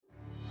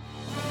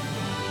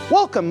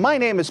Welcome, my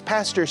name is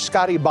Pastor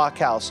Scotty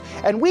Bachhaus,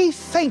 and we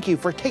thank you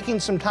for taking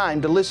some time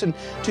to listen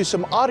to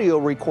some audio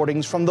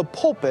recordings from the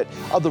pulpit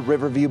of the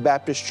Riverview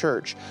Baptist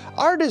Church.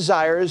 Our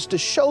desire is to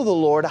show the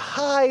Lord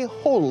high,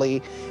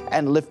 holy,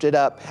 and lifted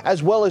up,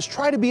 as well as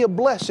try to be a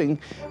blessing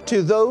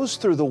to those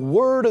through the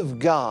Word of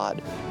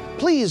God.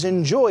 Please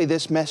enjoy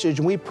this message,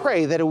 and we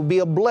pray that it will be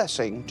a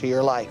blessing to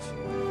your life.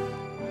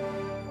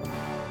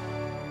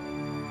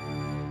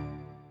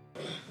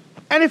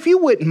 And if you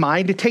wouldn't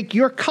mind to take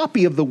your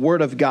copy of the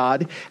Word of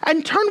God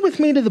and turn with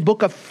me to the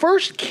book of 1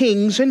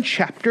 Kings and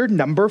chapter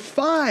number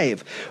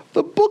 5.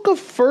 The book of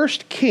 1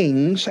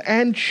 Kings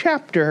and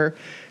chapter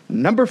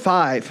number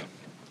 5.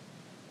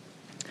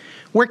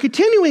 We're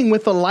continuing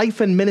with the life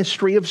and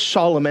ministry of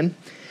Solomon,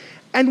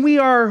 and we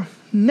are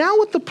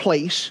now at the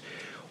place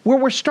where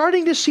we're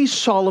starting to see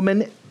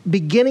Solomon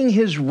beginning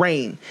his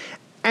reign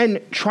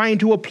and trying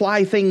to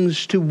apply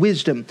things to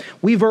wisdom.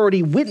 We've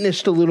already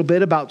witnessed a little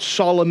bit about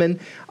Solomon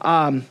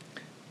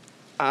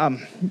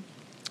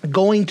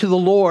going to the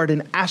Lord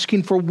and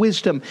asking for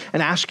wisdom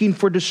and asking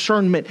for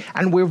discernment.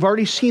 And we've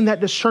already seen that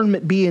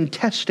discernment being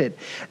tested.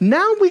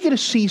 Now we get to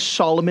see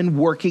Solomon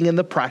working in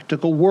the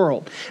practical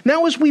world.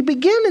 Now as we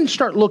begin and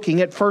start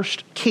looking at 1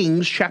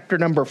 Kings chapter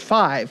number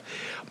 5,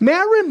 may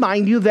I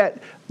remind you that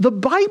the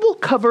Bible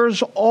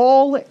covers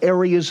all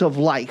areas of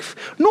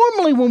life.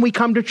 Normally when we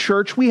come to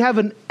church, we have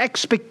an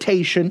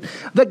expectation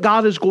that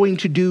God is going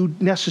to do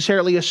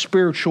necessarily a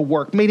spiritual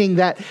work, meaning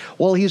that,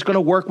 well, He's going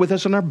to work with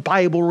us in our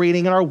Bible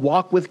reading and our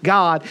walk with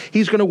God.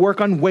 He's going to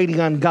work on waiting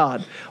on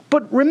God.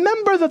 But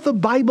remember that the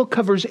Bible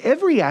covers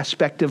every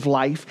aspect of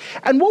life,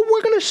 and what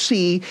we're going to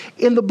see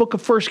in the book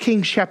of 1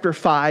 Kings chapter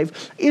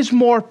 5 is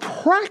more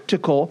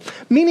practical,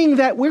 meaning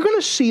that we're going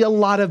to see a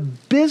lot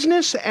of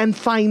business and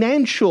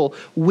financial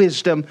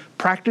wisdom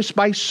practiced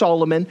by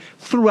Solomon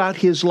throughout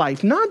his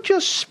life. Not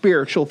just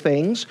spiritual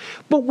things,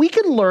 but we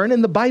can learn,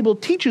 and the Bible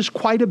teaches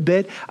quite a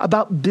bit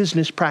about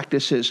business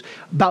practices,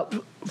 about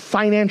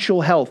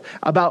financial health,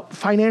 about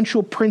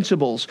financial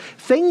principles,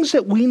 things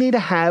that we need to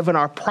have in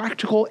our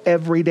practical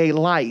everyday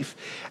life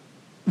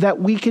that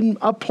we can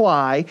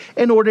apply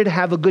in order to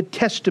have a good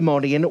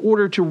testimony, in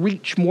order to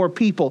reach more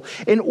people,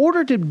 in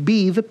order to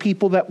be the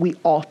people that we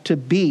ought to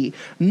be,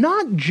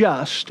 not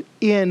just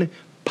in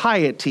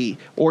piety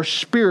or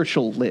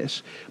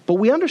spiritualness, but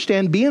we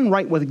understand being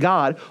right with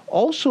God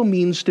also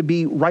means to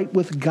be right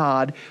with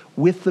God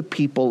with the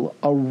people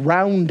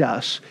around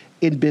us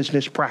in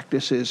business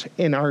practices,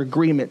 in our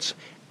agreements,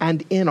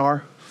 and in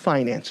our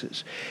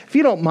finances. If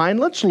you don't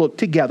mind, let's look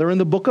together in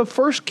the book of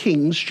 1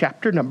 Kings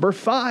chapter number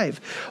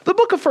 5. The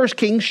book of 1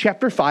 Kings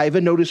chapter 5,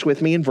 and notice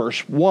with me in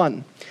verse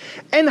 1.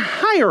 And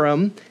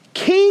Hiram,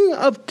 king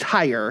of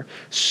Tyre,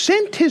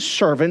 sent his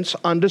servants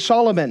unto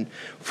Solomon,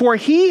 for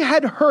he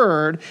had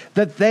heard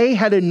that they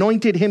had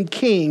anointed him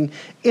king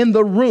in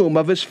the room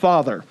of his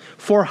father.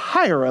 For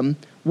Hiram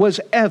was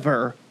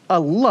ever a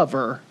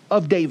lover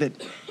of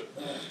David.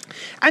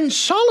 And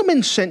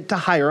Solomon sent to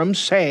Hiram,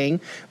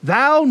 saying,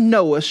 Thou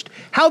knowest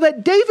how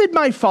that David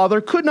my father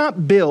could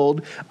not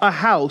build a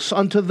house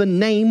unto the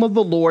name of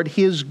the Lord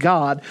his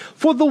God,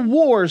 for the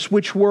wars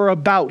which were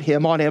about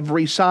him on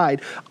every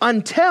side,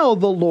 until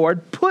the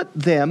Lord put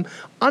them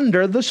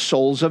under the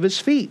soles of his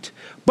feet.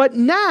 But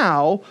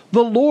now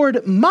the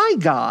Lord my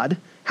God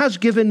has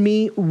given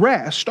me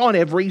rest on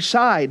every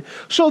side,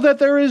 so that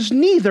there is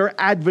neither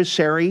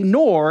adversary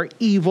nor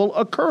evil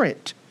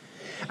occurrent.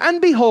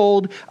 And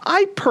behold,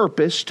 I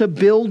purpose to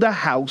build a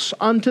house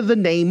unto the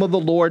name of the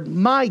Lord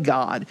my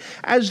God,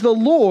 as the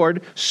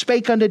Lord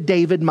spake unto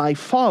David my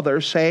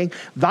father, saying,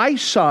 Thy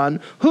son,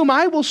 whom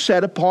I will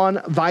set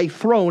upon thy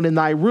throne in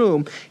thy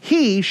room,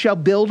 he shall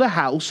build a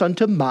house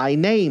unto my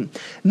name.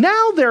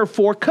 Now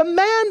therefore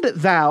command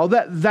thou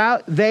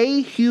that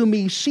they hew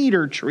me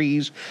cedar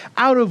trees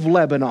out of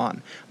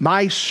Lebanon.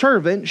 My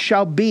servant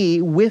shall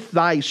be with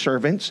thy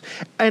servants,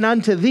 and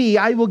unto thee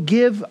I will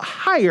give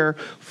hire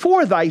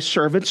for thy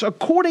servants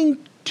according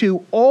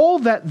to all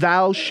that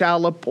thou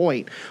shalt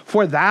appoint.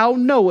 For thou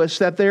knowest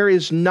that there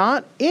is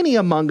not any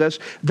among us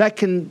that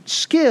can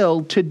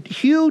skill to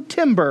hew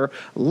timber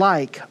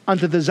like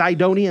unto the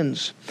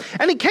Zidonians.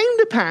 And it came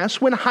to pass,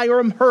 when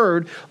Hiram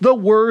heard the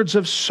words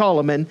of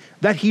Solomon,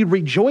 that he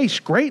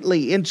rejoiced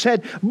greatly, and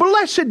said,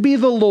 Blessed be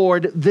the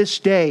Lord this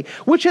day,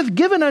 which hath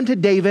given unto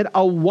David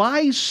a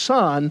wise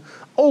son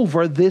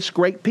over this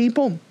great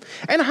people.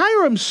 And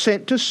Hiram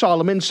sent to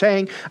Solomon,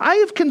 saying, I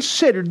have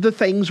considered the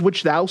things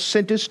which thou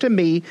sentest to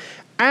me,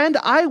 and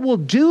I will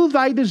do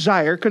thy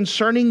desire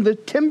concerning the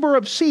timber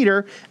of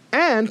cedar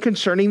and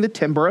concerning the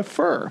timber of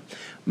fir.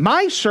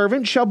 My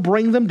servant shall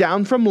bring them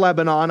down from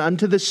Lebanon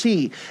unto the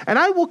sea, and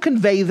I will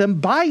convey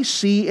them by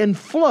sea in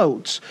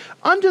floats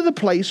unto the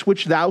place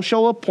which thou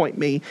shalt appoint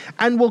me,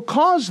 and will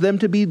cause them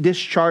to be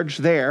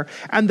discharged there,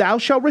 and thou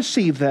shalt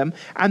receive them,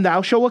 and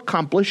thou shalt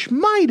accomplish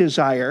my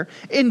desire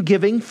in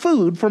giving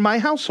food for my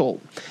household.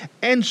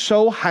 And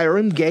so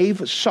Hiram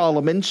gave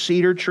Solomon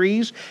cedar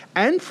trees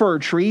and fir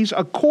trees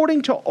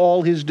according to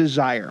all his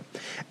desire.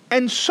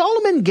 And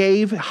Solomon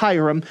gave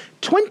Hiram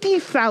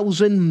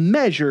 20,000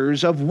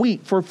 measures of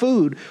wheat for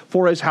food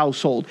for his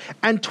household,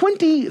 and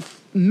 20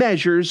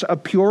 measures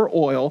of pure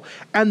oil,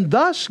 and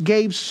thus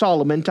gave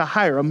Solomon to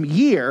Hiram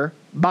year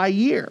by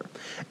year.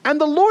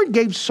 And the Lord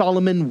gave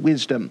Solomon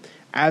wisdom,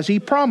 as he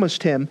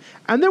promised him,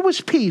 and there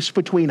was peace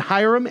between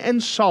Hiram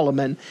and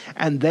Solomon,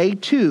 and they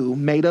two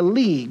made a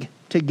league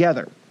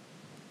together.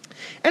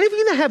 And if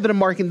you have the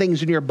marking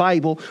things in your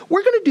Bible,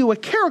 we're going to do a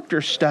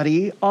character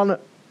study on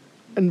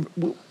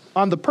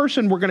the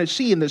person we're going to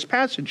see in this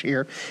passage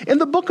here. In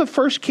the book of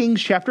 1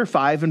 Kings chapter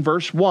 5 and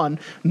verse 1,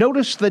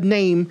 notice the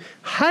name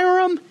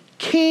Hiram,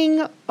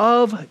 king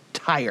of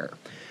Tyre.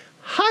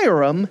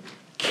 Hiram,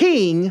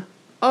 king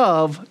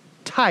of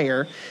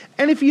Tyre.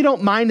 And if you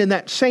don't mind, in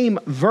that same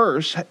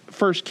verse,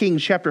 1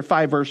 Kings chapter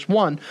 5 verse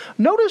 1,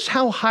 notice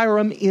how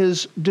Hiram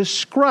is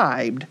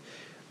described,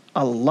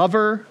 a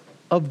lover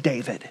of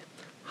David.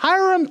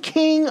 Hiram,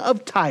 king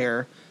of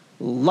Tyre,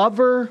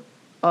 lover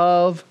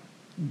of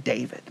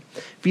David.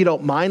 If you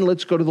don't mind,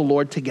 let's go to the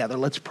Lord together.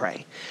 Let's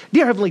pray.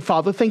 Dear Heavenly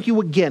Father, thank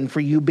you again for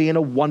you being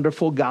a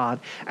wonderful God.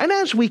 And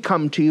as we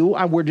come to you,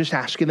 we're just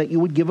asking that you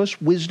would give us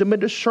wisdom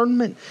and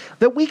discernment,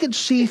 that we could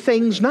see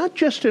things not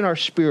just in our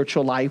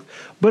spiritual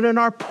life, but in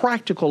our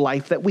practical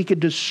life, that we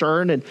could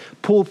discern and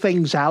pull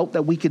things out,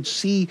 that we could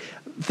see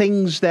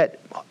things that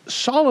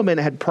Solomon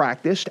had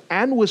practiced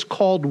and was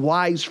called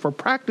wise for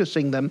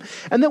practicing them,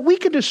 and that we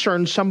could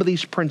discern some of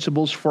these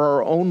principles for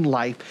our own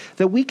life,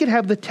 that we could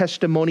have the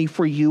testimony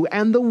for you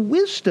and the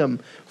wisdom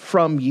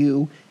from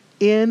you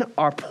in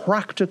our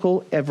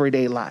practical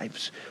everyday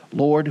lives.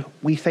 Lord,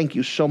 we thank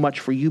you so much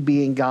for you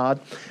being God.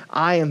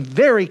 I am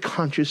very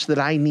conscious that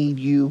I need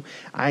you.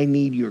 I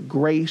need your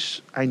grace.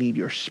 I need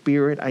your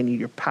spirit. I need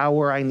your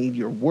power. I need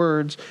your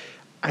words.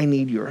 I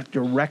need your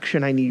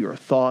direction. I need your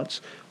thoughts.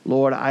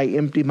 Lord, I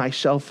empty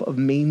myself of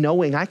me,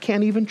 knowing I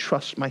can't even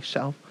trust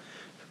myself.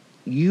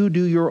 You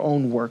do your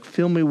own work.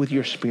 Fill me with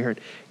your spirit.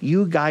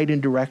 You guide and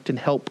direct and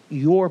help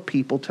your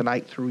people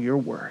tonight through your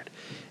word.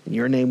 In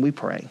your name we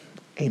pray.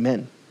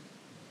 Amen.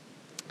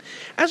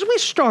 As we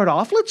start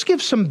off, let's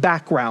give some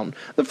background.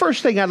 The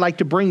first thing I'd like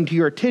to bring to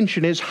your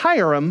attention is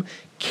Hiram,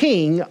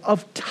 king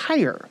of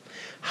Tyre.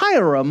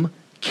 Hiram,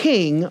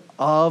 king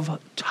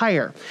of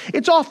Tyre.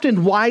 It's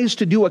often wise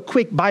to do a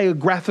quick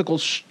biographical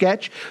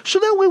sketch, so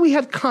that way we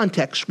have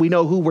context. We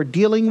know who we're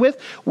dealing with.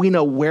 We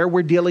know where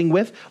we're dealing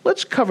with.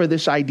 Let's cover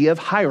this idea of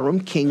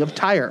Hiram, king of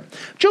Tyre.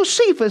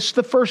 Josephus,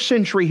 the first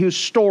century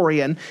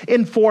historian,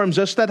 informs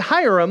us that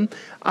Hiram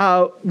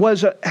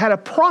had a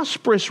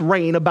prosperous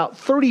reign about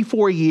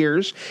 34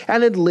 years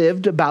and had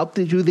lived about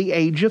to the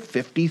age of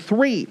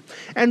 53.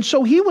 And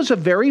so he was a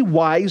very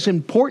wise,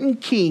 important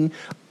king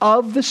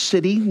of the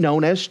city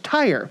known as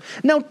Tyre.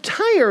 Now,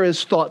 Tyre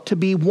is thought to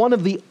be one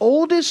of the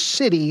oldest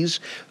cities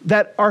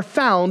that are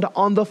found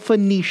on the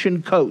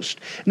Phoenician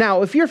coast.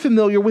 Now, if you're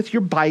familiar with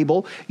your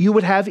Bible, you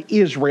would have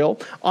Israel.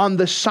 On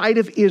the side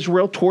of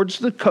Israel towards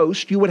the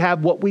coast, you would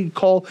have what we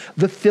call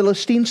the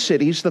Philistine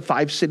cities, the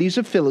 5 cities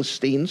of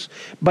Philistines.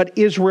 But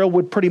Israel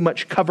would pretty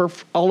much cover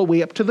all the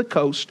way up to the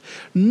coast.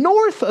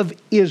 North of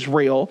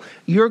Israel,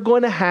 you're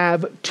going to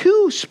have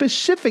 2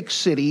 specific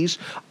cities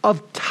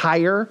of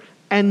Tyre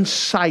and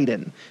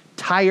Sidon.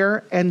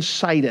 Tyre and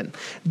Sidon.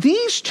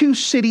 These 2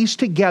 cities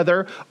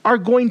together are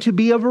going to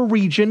be of a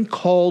region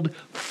called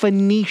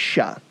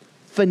Phoenicia.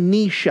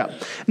 Phoenicia.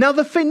 Now,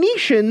 the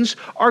Phoenicians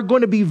are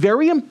going to be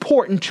very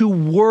important to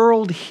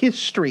world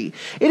history.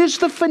 It is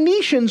the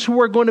Phoenicians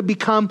who are going to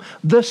become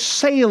the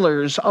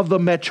sailors of the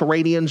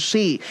Mediterranean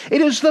Sea.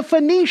 It is the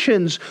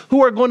Phoenicians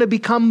who are going to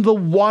become the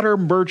water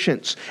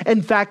merchants.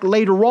 In fact,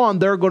 later on,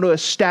 they're going to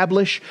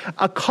establish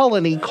a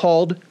colony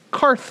called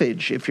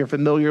Carthage. If you're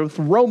familiar with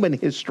Roman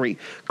history,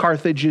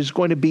 Carthage is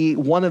going to be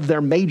one of their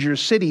major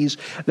cities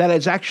that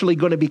is actually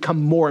going to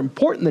become more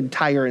important than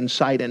Tyre and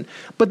Sidon.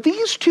 But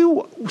these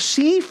 2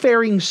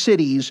 seafaring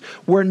cities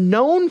were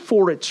known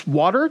for its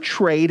water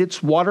trade,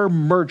 its water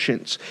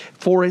merchants,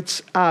 for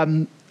its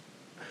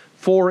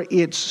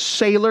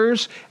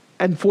sailors,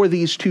 and for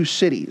these 2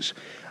 cities.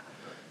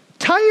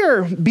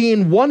 Tyre,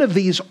 being one of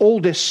these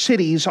oldest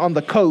cities on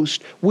the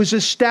coast, was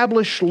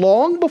established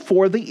long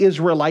before the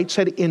Israelites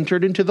had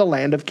entered into the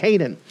land of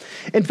Canaan.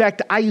 In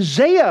fact,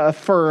 Isaiah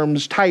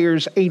affirms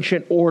Tyre's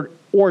ancient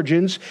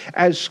origins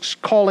as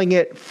calling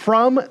it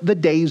from the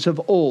days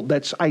of old.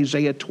 That's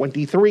Isaiah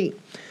 23.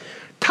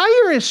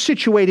 Tyre is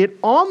situated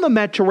on the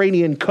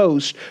Mediterranean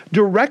coast,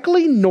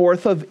 directly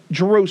north of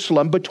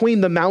Jerusalem,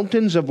 between the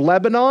mountains of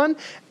Lebanon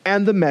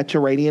and the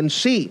Mediterranean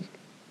Sea.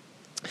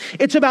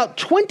 It's about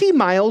 20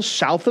 miles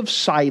south of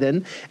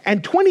Sidon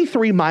and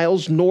 23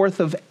 miles north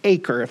of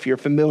Acre, if you're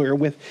familiar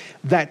with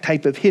that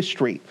type of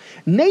history.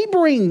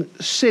 Neighboring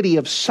city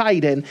of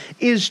Sidon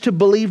is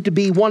believed to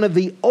be one of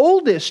the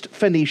oldest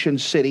Phoenician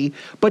city,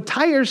 but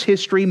Tyre's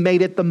history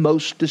made it the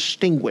most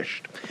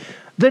distinguished.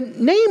 The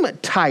name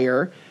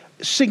Tyre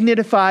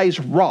signifies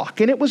rock,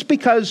 and it was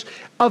because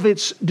of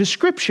its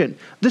description.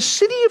 The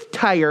city of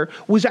Tyre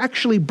was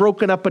actually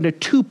broken up into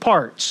 2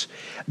 parts,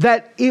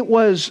 that it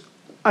was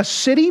a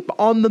city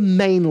on the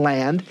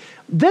mainland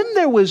Then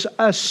there was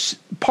a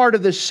part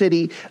of the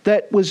city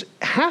that was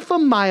half a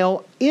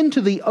mile into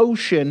the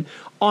ocean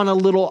on a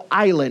little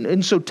island.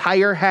 And so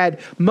Tyre had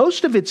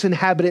most of its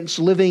inhabitants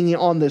living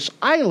on this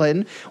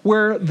island,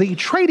 where the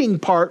trading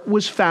part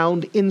was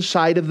found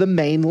inside of the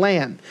main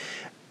land.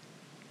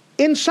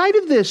 Inside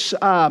of this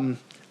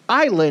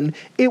island,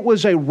 it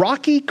was a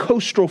rocky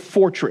coastal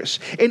fortress.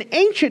 In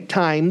ancient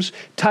times,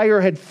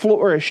 Tyre had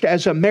flourished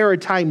as a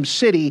maritime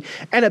city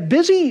and a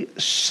busy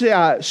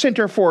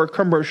center for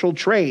commercial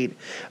trade.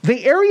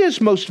 The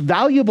area's most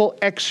valuable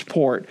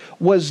export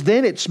was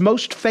then its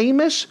most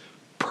famous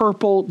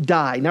purple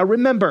dye. Now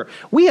remember,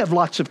 we have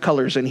lots of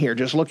colors in here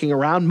just looking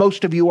around.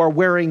 Most of you are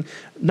wearing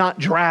not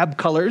drab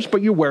colors,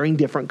 but you're wearing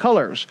different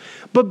colors.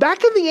 But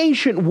back in the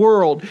ancient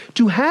world,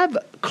 to have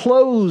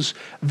clothes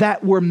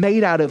that were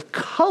made out of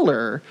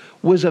color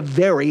was a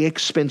very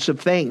expensive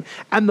thing.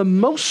 And the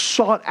most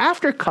sought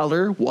after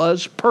color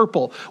was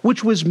purple,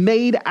 which was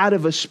made out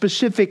of a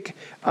specific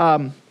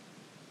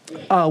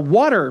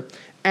water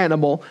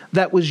animal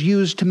that was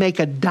used to make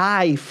a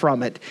dye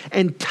from it.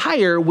 And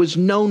Tyre was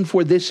known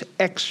for this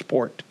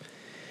export,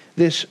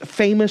 this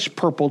famous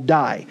purple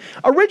dye.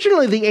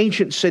 Originally, the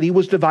ancient city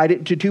was divided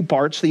into two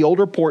parts: the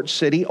older port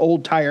city,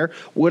 Old Tyre,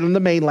 wood on the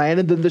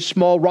mainland, and then the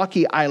small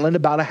rocky island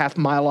about a half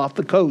mile off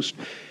the coast.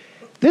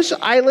 This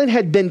island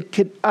had been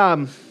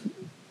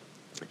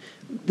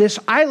this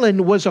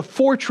island was a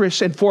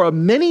fortress, and for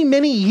many,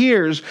 many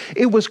years,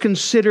 it was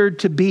considered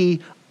to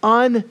be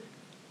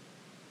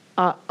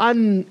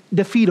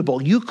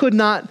undefeatable. You could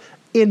not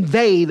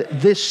invade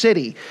this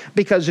city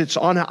because it's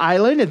on an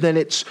island, and then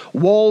its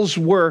walls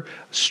were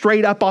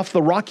straight up off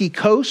the rocky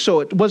coast, so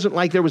it wasn't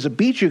like there was a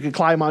beach you could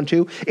climb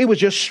onto. It was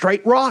just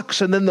straight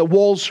rocks and then the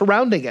walls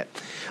surrounding it.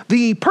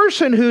 The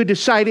person who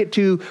decided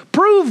to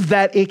prove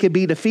that it could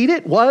be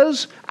defeated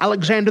was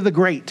Alexander the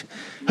Great,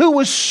 who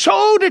was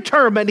so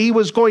determined he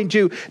was going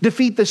to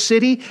defeat the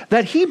city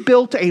that he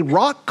built a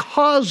rock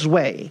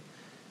causeway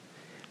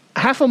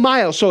half a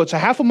mile, so it's a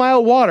half a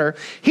mile water.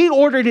 He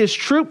ordered his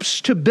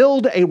troops to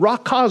build a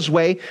rock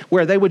causeway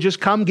where they would just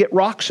come get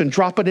rocks and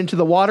drop it into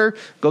the water,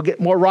 go get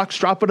more rocks,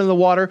 drop it in the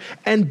water,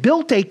 and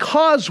built a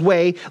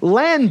causeway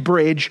land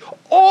bridge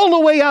all the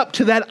way up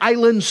to that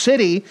island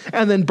city,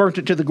 and then burnt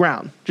it to the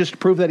ground just to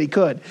prove that he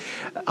could.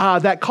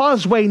 That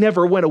causeway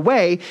never went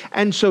away,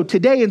 and so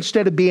today,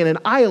 instead of being an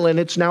island,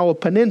 it's now a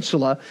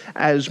peninsula,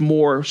 as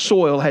more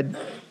soil had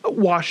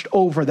washed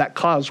over that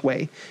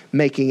causeway,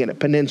 making it a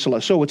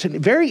peninsula. So it's a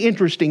very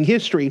interesting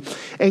history,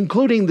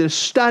 including the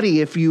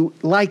study, if you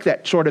like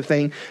that sort of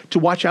thing, to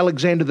watch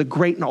Alexander the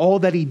Great and all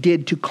that he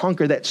did to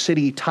conquer that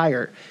city,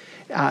 Tyre.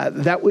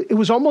 It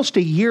was almost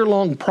a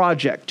year-long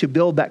project to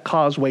build that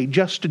causeway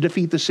just to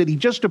defeat the city,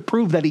 just to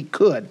prove that he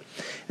could.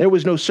 There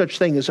was no such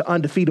thing as an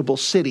undefeatable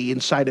city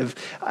inside of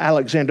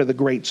Alexander the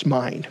Great's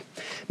mind.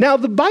 Now,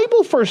 the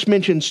Bible first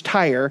mentions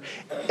Tyre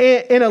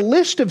in a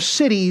list of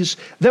cities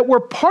that were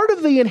part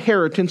of the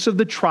inheritance of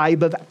the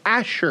tribe of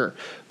Asher,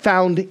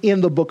 found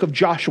in the book of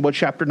Joshua,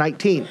 chapter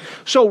 19.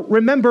 So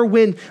remember,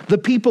 when the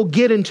people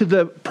get into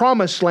the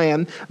promised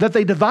land, that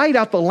they divide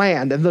out the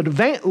land, and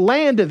the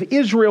land of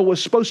Israel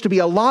was supposed to be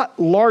a lot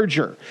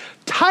larger.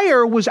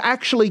 Tyre was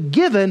actually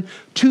given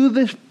to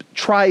the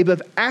tribe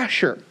of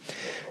Asher.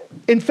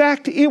 In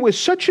fact, it was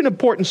such an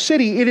important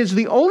city, it is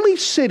the only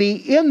city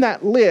in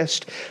that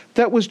list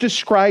that was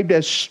described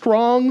as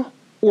strong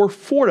or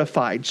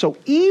fortified. So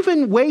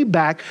even way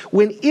back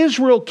when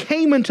Israel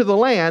came into the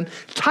land,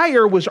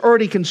 Tyre was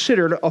already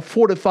considered a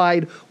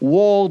fortified,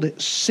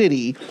 walled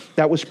city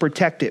that was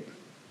protected.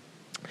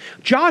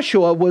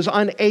 Joshua was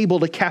unable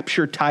to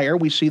capture Tyre.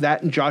 We see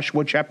that in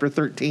Joshua chapter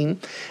 13.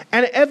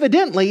 And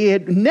evidently,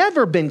 it had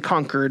never been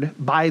conquered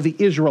by the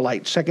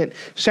Israelites, 2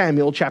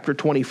 Samuel chapter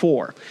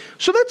 24.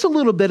 So that's a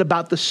little bit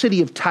about the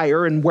city of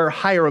Tyre and where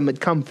Hiram had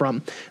come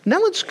from. Now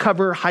let's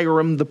cover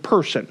Hiram the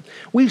person.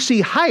 We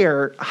see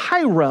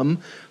Hiram,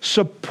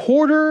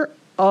 supporter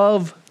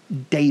of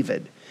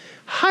David.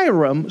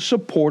 Hiram,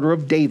 supporter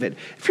of David.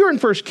 If you're in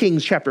 1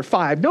 Kings chapter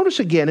 5, notice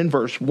again in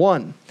verse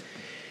 1.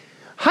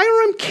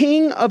 Hiram,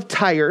 king of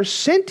Tyre,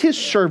 sent his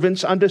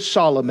servants unto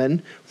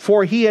Solomon,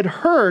 for he had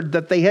heard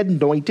that they had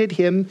anointed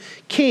him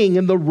king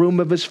in the room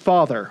of his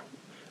father.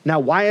 Now,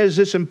 why is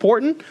this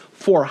important?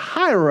 For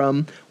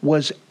Hiram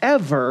was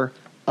ever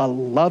a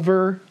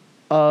lover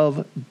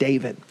of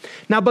David.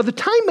 Now, by the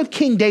time of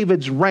King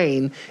David's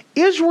reign,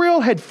 Israel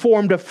had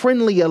formed a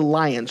friendly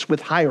alliance with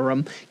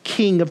Hiram,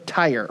 king of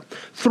Tyre.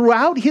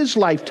 Throughout his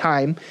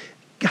lifetime,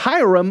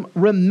 Hiram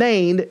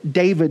remained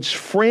David's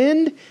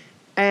friend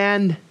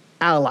and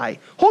ally.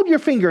 Hold your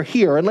finger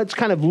here and let's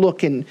kind of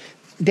look in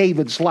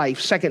David's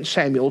life. 2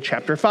 Samuel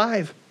chapter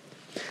 5.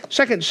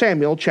 2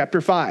 Samuel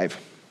chapter 5.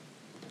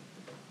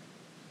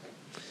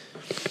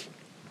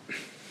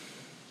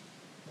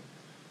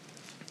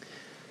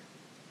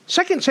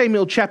 Second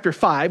Samuel chapter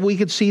 5, we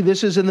could see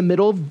this is in the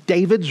middle of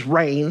David's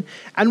reign,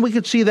 and we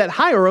could see that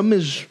Hiram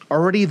is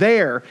already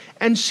there,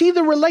 and see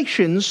the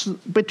relations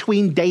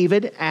between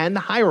David and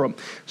Hiram.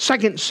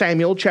 2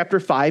 Samuel chapter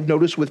 5,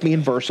 notice with me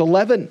in verse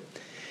 11.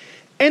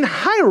 And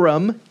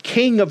Hiram,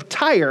 king of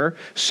Tyre,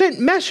 sent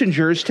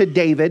messengers to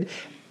David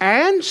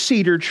and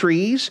cedar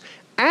trees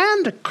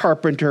and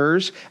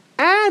carpenters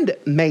and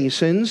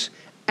masons,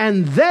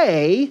 and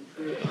they,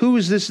 who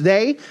is this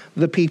they?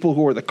 The people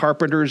who are the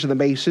carpenters and the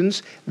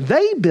masons,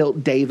 they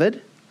built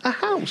David a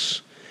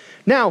house.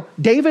 Now,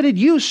 David had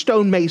used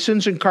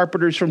stonemasons and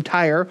carpenters from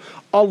Tyre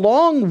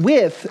along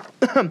with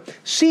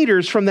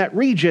cedars from that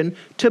region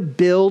to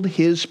build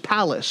his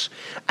palace.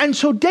 And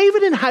so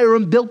David and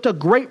Hiram built a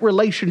great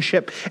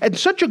relationship and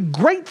such a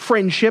great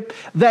friendship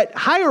that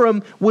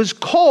Hiram was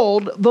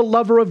called the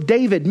lover of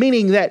David,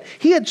 meaning that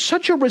he had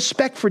such a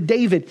respect for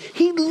David.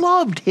 He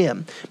loved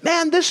him.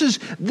 Man, this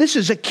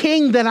is a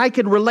king that I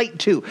can relate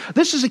to.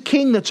 This is a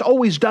king that's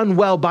always done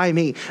well by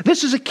me.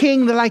 This is a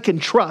king that I can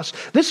trust.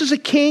 This is a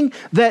king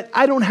that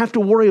I don't have to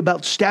worry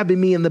about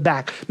stabbing me in the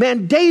back.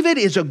 Man, David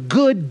is a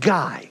good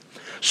guy.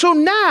 So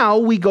now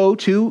we go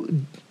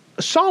to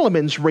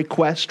Solomon's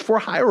request for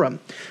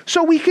Hiram.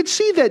 So we could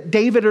see that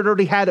David had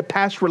already had a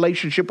past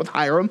relationship with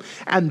Hiram.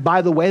 And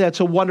by the way, that's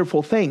a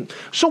wonderful thing.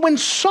 So when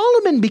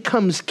Solomon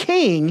becomes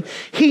king,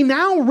 he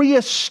now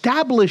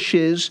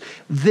reestablishes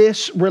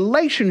this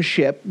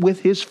relationship with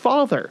his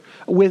father,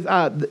 with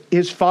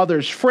his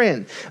father's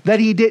friend, that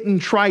he didn't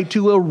try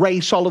to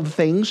erase all of the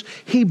things.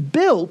 He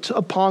built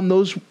upon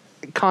those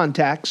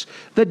contacts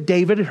that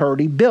David had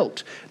already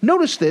built.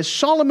 Notice this,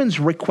 Solomon's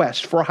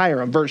request for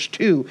Hiram, verse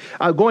 2,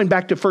 going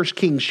back to 1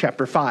 Kings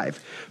chapter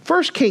 5.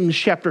 1 Kings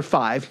chapter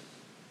 5,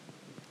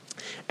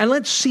 and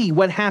let's see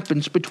what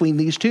happens between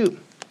these two.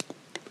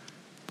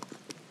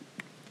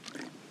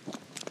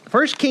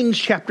 1 Kings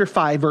chapter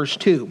 5, verse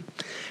 2.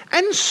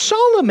 And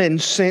Solomon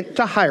sent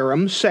to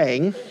Hiram,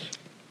 saying,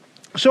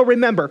 so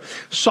remember,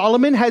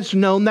 Solomon has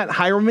known that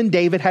Hiram and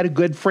David had a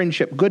good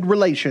friendship, good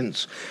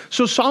relations.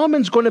 So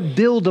Solomon's going to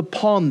build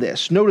upon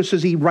this. Notice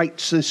as he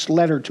writes this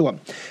letter to him.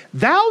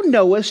 Thou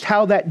knowest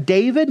how that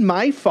David,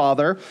 my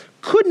father,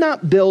 could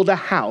not build a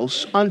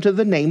house unto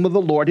the name of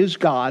the Lord his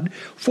God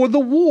for the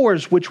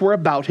wars which were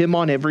about him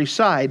on every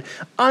side,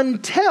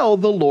 until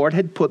the Lord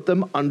had put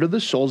them under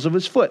the soles of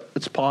his foot.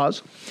 Let's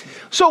pause.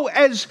 So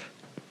as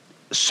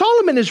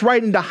Solomon is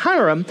writing to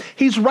Hiram,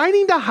 he's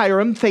writing to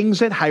Hiram things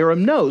that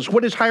Hiram knows.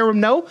 What does Hiram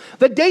know?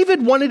 That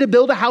David wanted to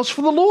build a house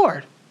for the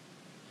Lord.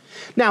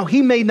 Now,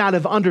 he may not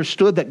have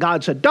understood that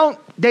God said,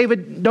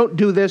 David, don't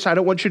do this. I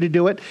don't want you to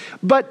do it.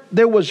 But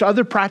there was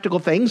other practical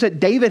things that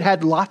David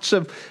had lots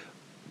of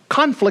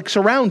conflicts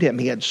around him.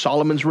 He had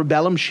Solomon's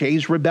rebellion,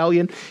 Shay's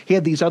rebellion. He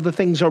had these other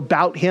things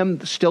about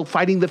him, still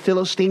fighting the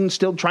Philistines,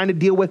 still trying to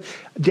deal with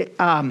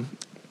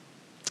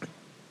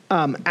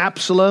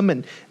Absalom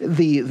and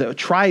the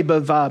tribe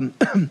of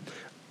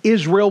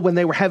Israel when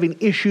they were having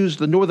issues,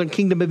 the northern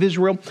kingdom of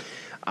Israel.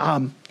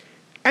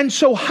 And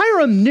so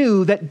Hiram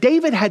knew that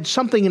David had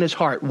something in his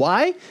heart.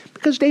 Why?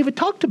 Because David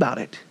talked about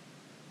it.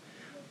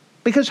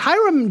 Because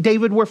Hiram and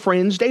David were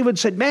friends. David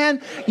said,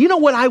 man, you know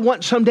what I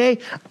want someday?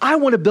 I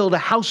want to build a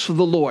house for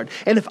the Lord.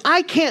 And if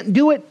I can't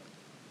do it,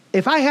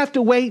 if I have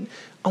to wait,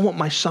 I want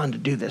my son to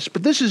do this,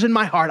 but this is in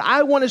my heart.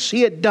 I want to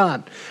see it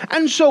done.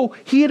 And so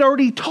he had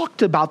already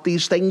talked about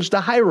these things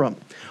to Hiram.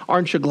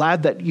 Aren't you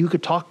glad that you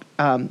could talk,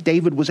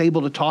 David was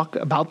able to talk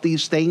about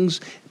these things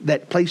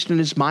that placed in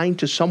his mind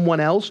to someone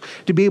else,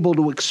 to be able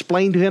to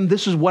explain to him,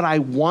 this is what I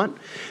want.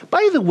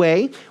 By the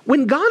way,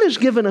 when God has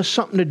given us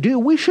something to do,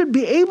 we should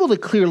be able to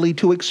clearly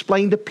to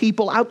explain to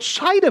people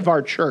outside of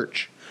our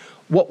church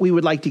what we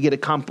would like to get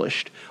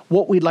accomplished,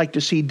 what we'd like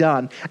to see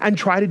done, and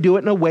try to do it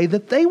in a way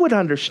that they would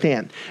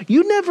understand.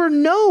 You never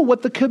know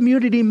what the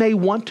community may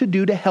want to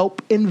do to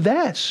help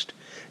invest,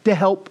 to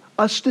help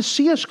us to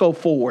see us go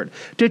forward,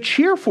 to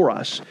cheer for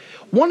us.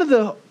 One of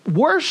the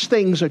worst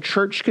things a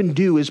church can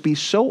do is be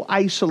so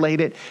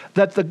isolated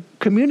that the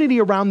community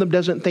around them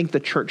doesn't think the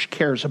church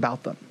cares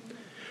about them.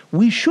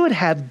 We should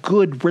have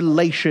good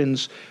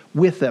relations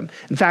with them.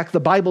 In fact, the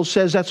Bible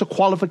says that's a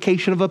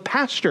qualification of a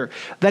pastor,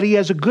 that he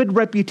has a good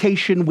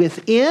reputation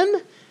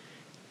within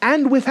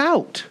and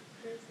without.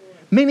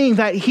 Meaning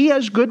that he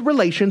has good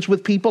relations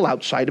with people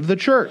outside of the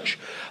church.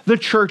 The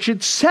church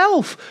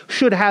itself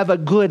should have a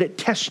good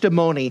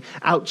testimony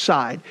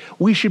outside.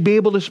 We should be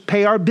able to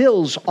pay our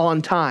bills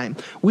on time.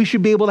 We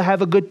should be able to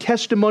have a good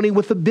testimony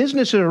with the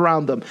businesses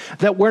around them,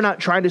 that we're not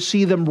trying to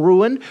see them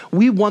ruined.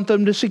 We want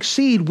them to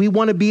succeed. We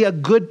want to be a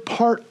good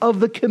part of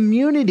the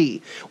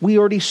community. We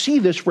already see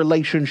this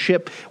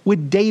relationship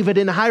with David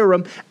and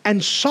Hiram,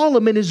 and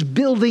Solomon is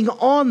building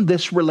on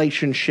this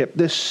relationship,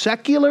 this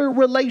secular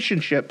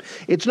relationship.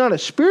 It's not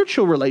a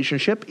spiritual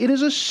relationship, it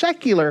is a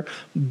secular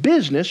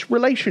business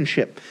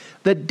relationship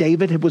that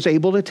David was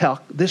able to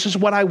tell, this is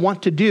what I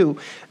want to do.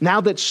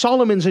 Now that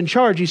Solomon's in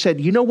charge, he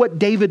said, you know what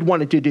David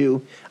wanted to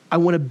do? I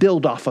want to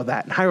build off of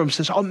that. And Hiram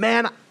says, oh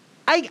man,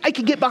 I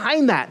can get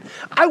behind that.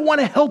 I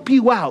want to help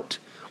you out.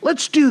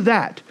 Let's do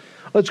that.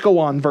 Let's go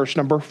on, verse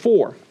number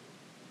 4.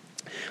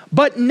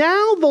 But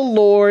now the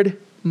Lord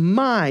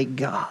my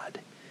God.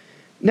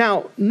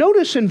 Now,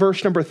 notice in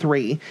verse number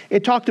 3,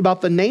 it talked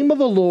about the name of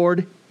the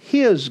Lord,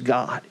 his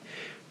God.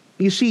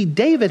 You see,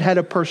 David had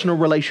a personal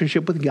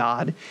relationship with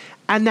God,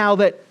 and now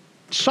that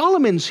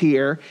Solomon's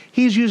here,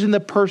 he's using the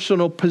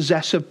personal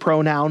possessive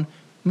pronoun,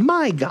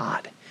 my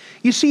God.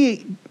 You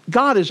see,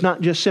 God is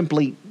not just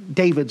simply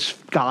David's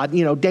God.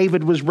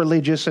 David was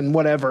religious and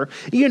whatever.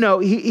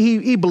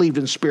 He believed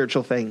in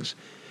spiritual things.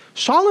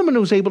 Solomon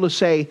was able to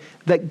say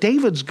that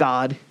David's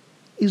God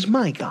is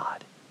my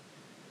God.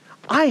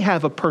 I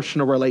have a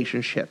personal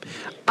relationship.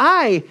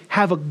 I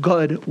have a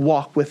good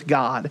walk with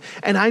God,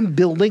 and I'm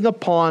building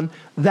upon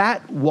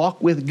that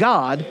walk with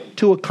God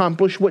to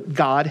accomplish what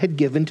God had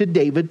given to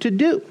David to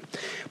do.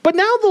 But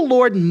now the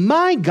Lord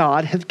my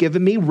God hath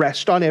given me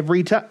rest on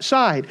every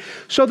side,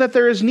 so that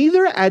there is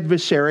neither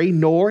adversary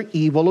nor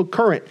evil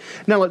occurrent.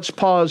 Now let's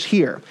pause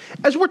here.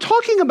 As we're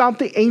talking about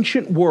the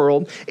ancient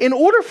world, in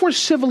order for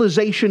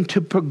civilization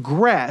to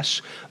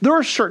progress, there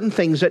are certain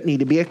things that need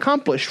to be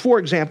accomplished. For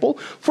example,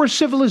 for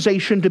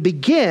civilization to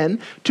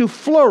begin to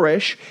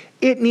flourish,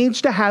 it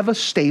needs to have a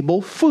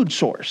stable food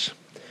source.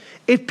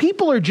 If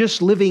people are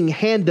just living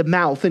hand to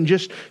mouth and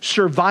just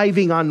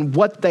surviving on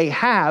what they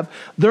have,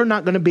 they're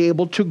not going to be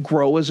able to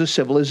grow as a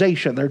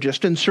civilization. They're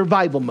just in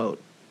survival mode.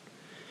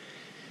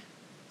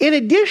 In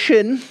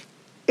addition,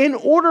 in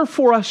order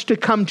for us to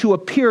come to a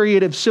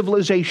period of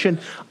civilization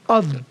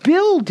of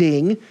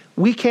building,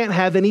 we can't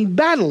have any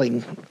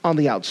battling on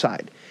the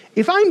outside.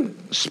 If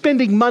I'm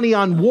spending money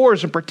on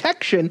wars and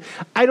protection,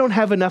 I don't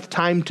have enough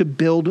time to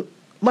build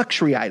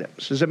luxury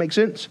items. Does that make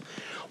sense?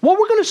 What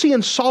we're going to see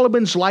in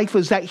Solomon's life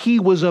is that he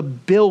was a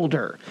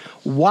builder.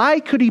 Why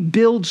could he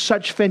build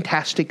such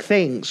fantastic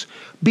things?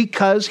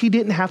 Because he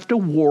didn't have to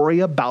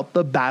worry about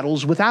the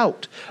battles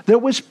without. There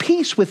was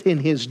peace within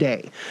his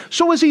day.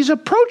 So as he's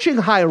approaching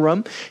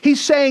Hiram,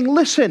 he's saying,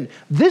 listen,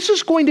 this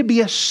is going to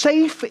be a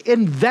safe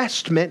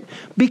investment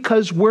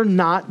because we're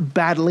not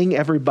battling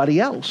everybody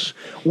else.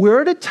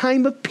 We're at a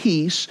time of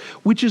peace,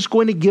 which is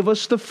going to give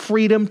us the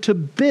freedom to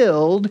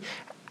build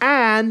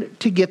and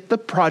to get the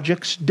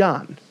projects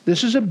done.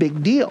 This is a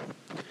big deal.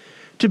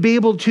 To be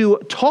able to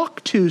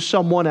talk to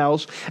someone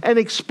else and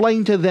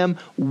explain to them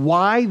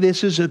why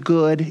this is a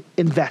good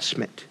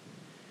investment.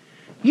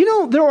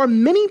 There are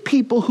many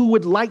people who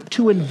would like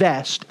to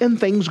invest in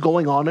things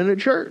going on in a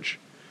church.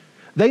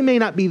 They may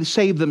not be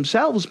saved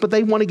themselves, but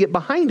they want to get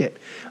behind it.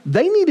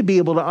 They need to be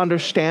able to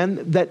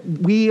understand that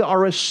we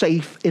are a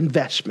safe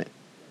investment.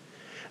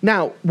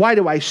 Now, why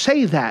do I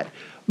say that?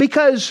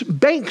 Because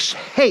banks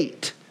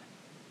hate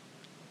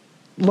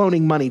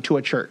loaning money to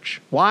a church.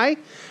 Why?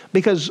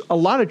 Because a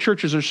lot of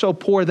churches are so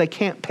poor they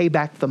can't pay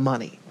back the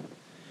money.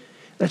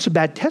 That's a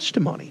bad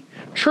testimony.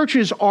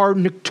 Churches are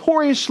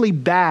notoriously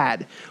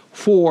bad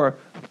for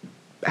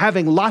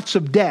having lots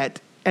of debt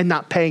and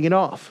not paying it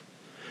off.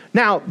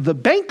 Now, the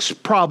bank's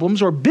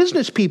problems or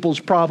business people's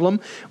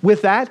problem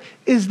with that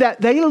is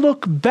that they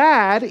look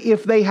bad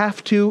if they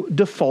have to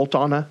default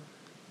on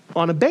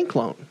a bank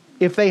loan.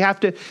 If they have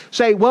to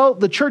say, well,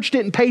 the church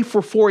didn't pay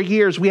for 4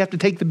 years, we have to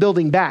take the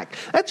building back.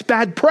 That's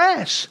bad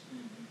press.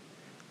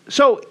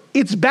 So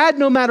it's bad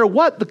no matter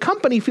what. The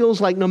company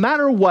feels like no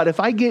matter what, if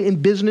I get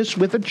in business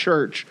with a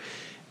church,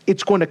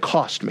 it's going to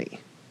cost me.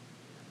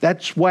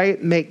 That's why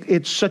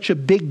it's such a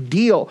big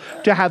deal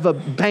to have a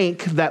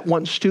bank that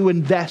wants to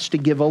invest to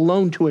give a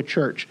loan to a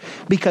church,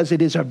 because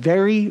it is a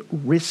very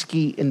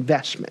risky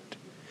investment.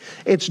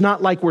 It's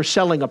not like we're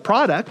selling a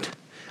product.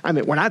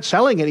 We're not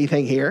selling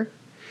anything here.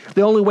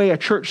 The only way a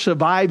church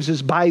survives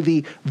is by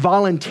the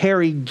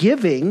voluntary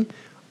giving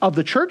of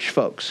the church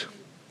folks.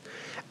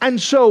 And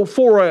so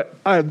for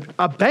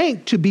a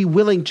bank to be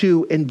willing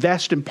to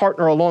invest and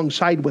partner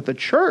alongside with a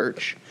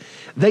church,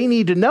 they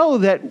need to know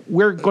that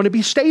we're going to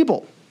be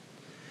stable,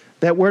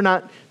 that we're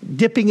not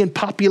dipping in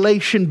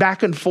population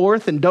back and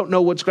forth and don't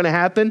know what's going to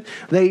happen.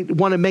 They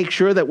want to make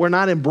sure that we're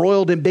not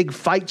embroiled in big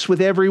fights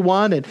with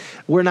everyone and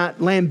we're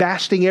not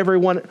lambasting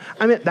everyone.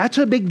 That's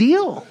a big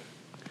deal.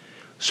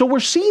 So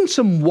we're seeing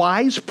some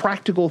wise,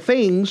 practical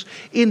things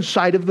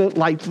inside of the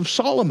life of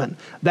Solomon.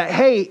 That,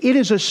 hey, it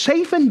is a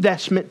safe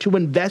investment to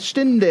invest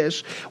in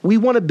this. We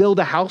want to build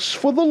a house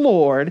for the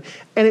Lord,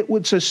 and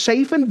it's a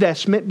safe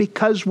investment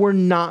because we're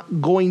not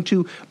going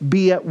to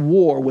be at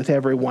war with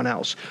everyone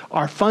else.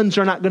 Our funds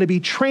are not going to be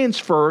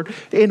transferred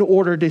in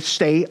order to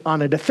stay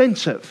on a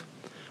defensive.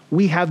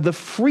 We have the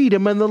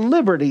freedom and the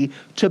liberty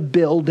to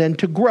build and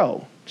to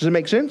grow. Does it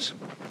make sense?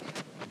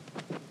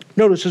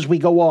 Notice as we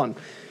go on.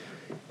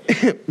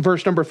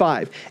 Verse number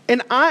 5,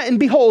 and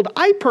behold,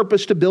 I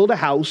purpose to build a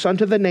house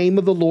unto the name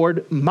of the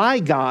Lord my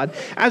God,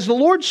 as the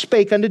Lord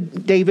spake unto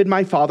David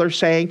my father,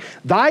 saying,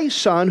 thy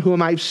son,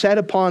 whom I've set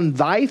upon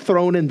thy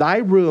throne in thy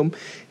room,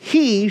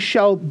 he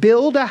shall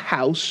build a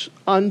house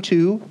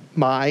unto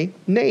my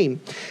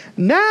name.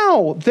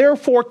 Now,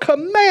 therefore,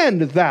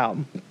 command thou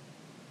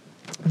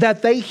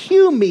that they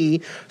hew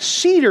me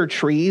cedar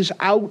trees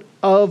out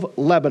of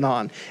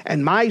Lebanon,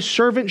 and my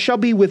servant shall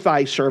be with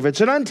thy servants,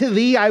 and unto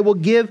thee I will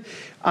give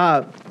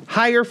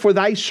hire for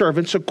thy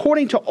servants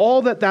according to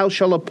all that thou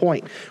shalt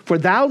appoint. For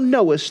thou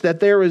knowest that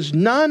there is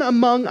none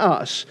among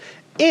us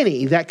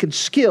any that could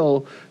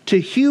skill to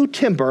hew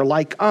timber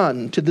like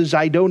unto the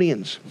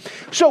Zidonians.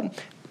 So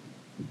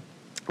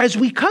as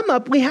we come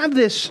up, we have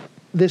this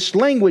this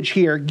language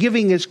here,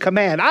 giving his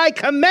command. I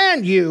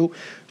command you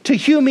to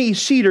hew me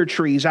cedar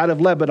trees out of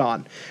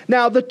Lebanon.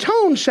 Now, the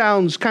tone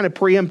sounds kind of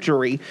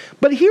peremptory,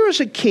 but here's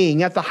a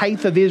king at the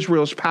height of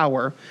Israel's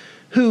power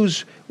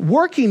who's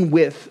working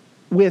with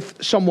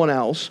someone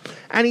else,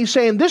 and he's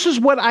saying, this is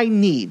what I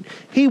need.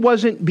 He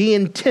wasn't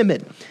being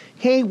timid.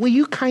 Hey, will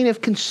you kind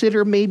of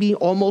consider maybe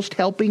almost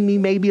helping me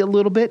maybe a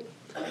little bit?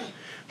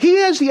 He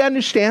has the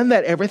understand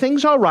that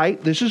everything's all right.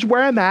 This is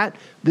where I'm at.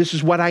 This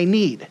is what I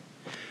need.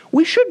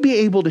 We should be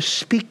able to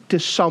speak to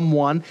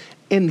someone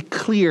in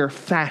clear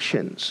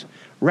fashions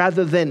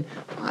rather than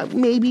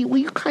maybe will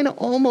you kind of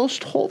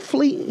almost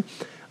hopefully.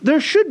 There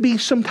should be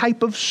some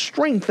type of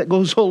strength that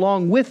goes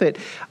along with it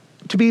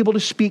to be able to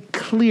speak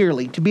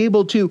clearly, to be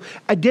able to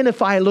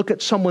identify, look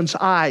at someone's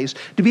eyes,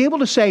 to be able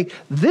to say,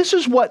 this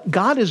is what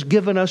God has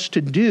given us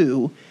to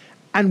do,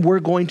 and we're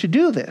going to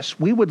do this.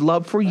 We would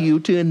love for you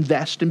to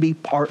invest and be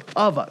part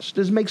of us.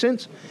 Does it make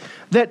sense?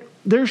 That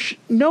there's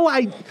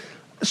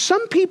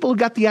some people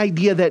got the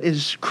idea that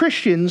as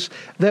Christians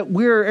that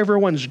we're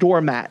everyone's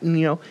doormat.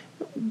 And,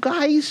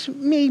 guys,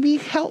 maybe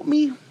help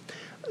me.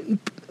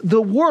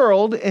 The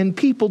world and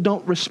people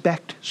don't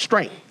respect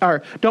strength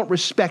or don't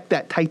respect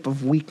that type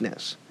of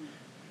weakness.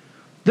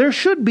 There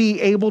should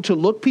be able to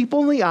look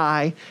people in the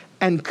eye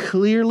and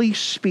clearly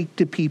speak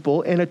to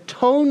people in a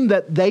tone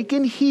that they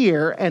can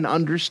hear and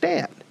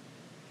understand.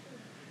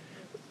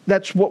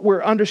 That's what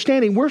we're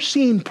understanding. We're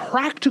seeing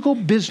practical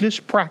business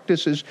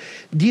practices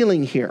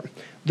dealing here.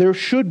 There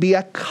should be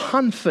a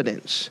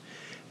confidence.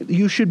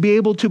 You should be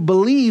able to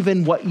believe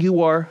in what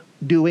you are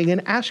doing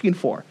and asking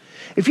for.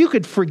 If you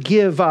could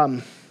forgive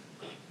the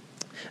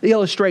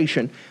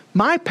illustration,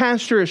 my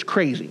pastor is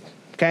crazy,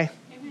 okay?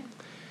 Amen.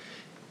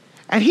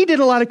 And he did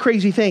a lot of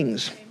crazy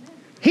things. Amen.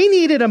 He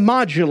needed a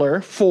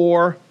modular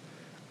for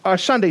our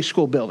Sunday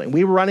school building.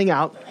 We were running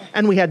out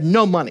and we had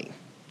no money.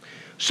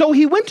 So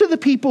he went to the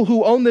people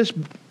who own this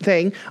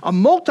thing, a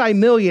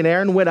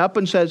multimillionaire, and went up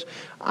and says,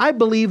 I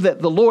believe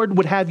that the Lord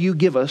would have you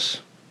give us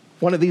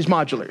one of these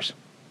modulars.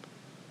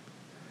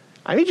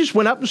 And he just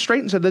went up and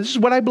straight and said, this is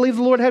what I believe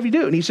the Lord have you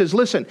do. And he says,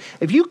 listen,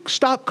 if you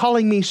stop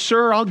calling me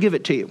sir, I'll give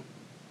it to you.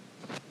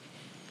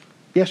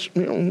 Yes,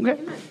 okay.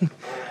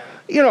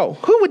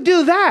 Who would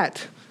do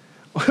that?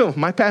 Well,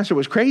 my pastor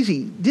was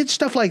crazy. Did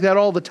stuff like that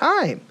all the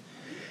time.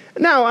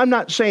 Now, I'm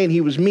not saying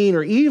he was mean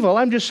or evil.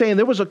 I'm just saying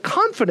there was a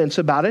confidence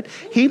about it.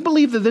 He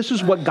believed that this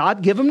is what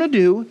God gave him to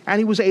do, and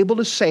he was able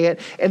to say it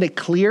in a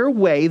clear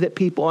way that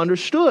people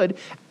understood,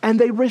 and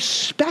they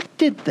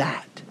respected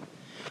that.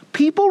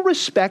 People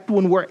respect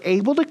when we're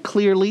able to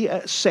clearly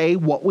say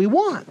what we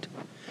want,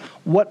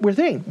 what we're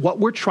thinking, what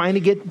we're trying to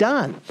get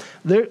done.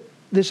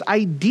 This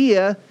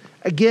idea,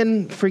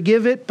 again,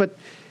 forgive it, but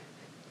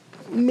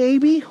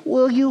maybe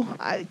will you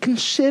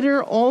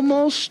consider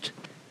almost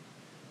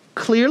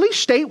clearly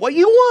state what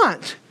you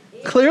want.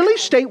 Clearly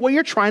state what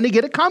you're trying to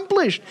get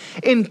accomplished.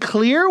 In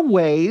clear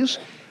ways,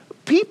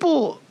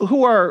 people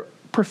who are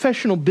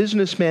professional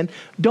businessmen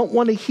don't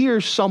want to hear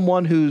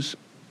someone who's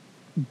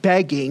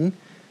begging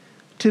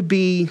to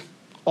be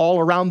all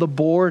around the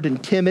board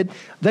and timid.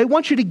 They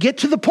want you to get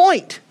to the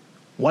point.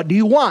 What do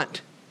you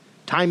want?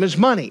 Time is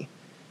money.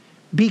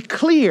 Be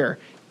clear.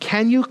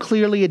 Can you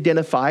clearly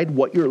identify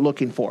what you're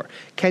looking for?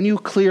 Can you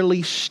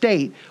clearly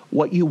state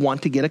what you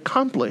want to get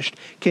accomplished?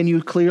 Can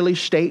you clearly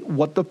state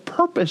what the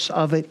purpose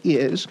of it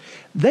is?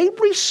 They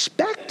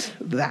respect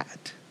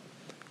that.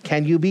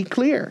 Can you be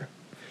clear?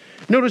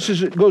 Notice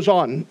as it goes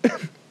on.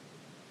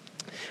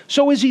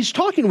 So as he's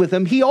talking with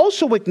them, he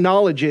also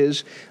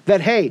acknowledges that,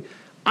 hey,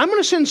 I'm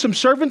going to send some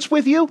servants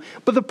with you,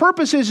 but the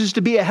purpose is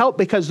to be a help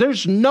because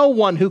there's no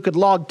one who could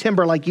log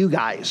timber like you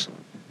guys.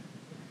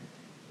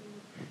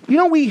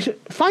 We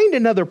find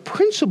another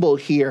principle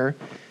here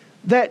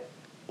that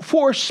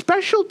for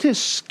specialty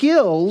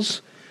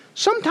skills,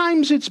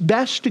 sometimes it's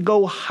best to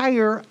go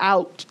hire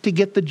out to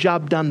get the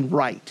job done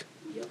right.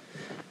 Yep.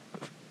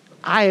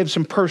 I have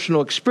some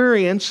personal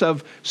experience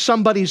of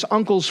somebody's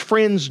uncle's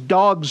friend's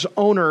dog's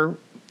owner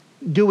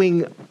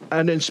doing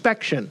an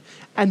inspection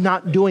and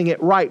not doing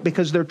it right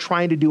because they're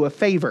trying to do a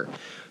favor.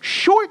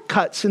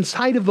 Shortcuts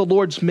inside of the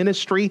Lord's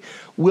ministry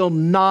will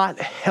not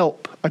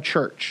help a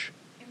church.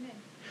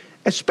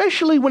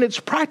 Especially when it's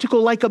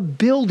practical, like a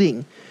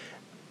building.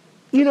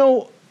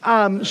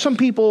 Some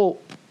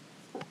people,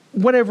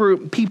 whatever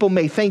people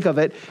may think of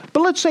it, but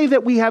let's say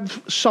that we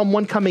have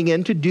someone coming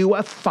in to do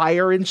a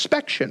fire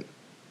inspection.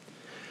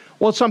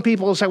 Well, some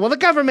people will say, well, the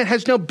government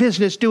has no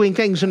business doing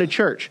things in a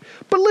church.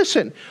 But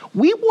listen,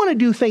 we want to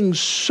do things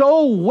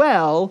so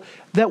well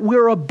that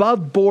we're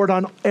above board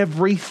on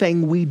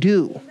everything we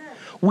do.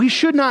 We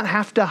should not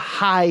have to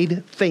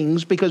hide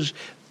things because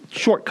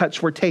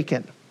shortcuts were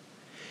taken.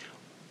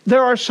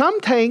 There are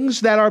some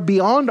things that are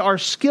beyond our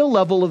skill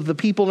level of the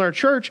people in our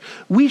church.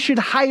 We should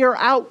hire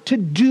out to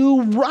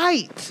do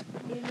right.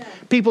 Amen.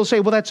 People say,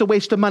 well, that's a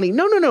waste of money.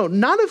 No.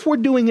 Not if we're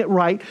doing it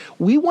right.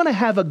 We want to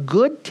have a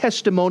good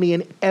testimony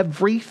in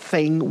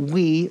everything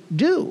we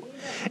do.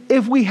 Amen.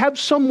 If we have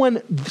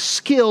someone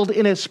skilled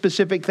in a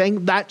specific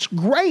thing, that's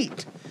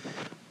great.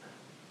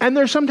 And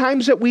there's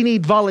sometimes that we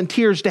need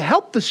volunteers to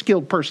help the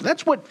skilled person.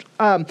 That's what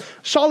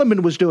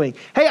Solomon was doing.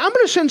 Hey, I'm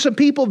going to send some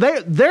people.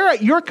 They're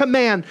at your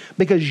command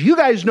because you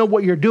guys know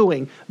what you're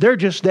doing. They're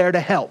just there to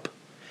help.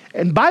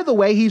 And by the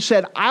way, he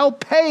said, I'll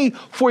pay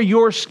for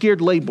your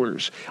skilled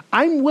laborers.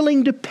 I'm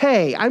willing to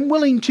pay. I'm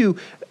willing to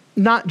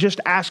not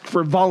just ask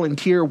for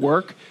volunteer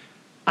work.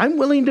 I'm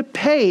willing to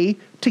pay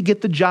to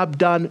get the job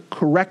done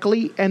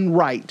correctly and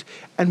right.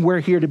 And we're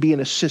here to be an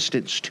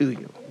assistance to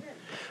you.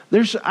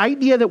 There's the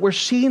idea that we're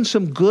seeing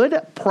some good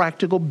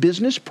practical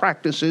business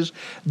practices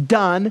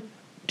done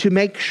to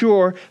make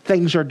sure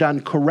things are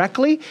done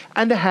correctly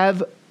and to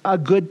have a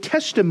good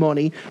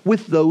testimony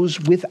with those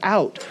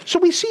without. So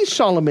we see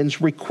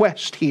Solomon's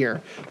request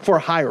here for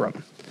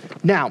Hiram.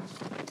 Now,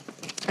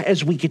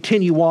 as we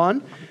continue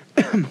on,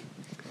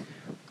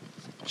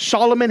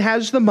 Solomon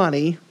has the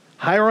money,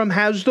 Hiram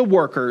has the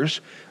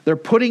workers, they're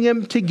putting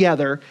them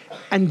together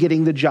and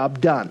getting the job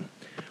done.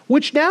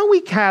 Which now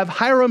we have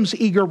Hiram's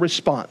eager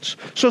response.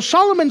 So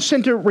Solomon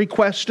sent a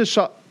request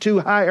to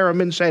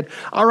Hiram and said,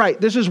 all right,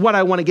 this is what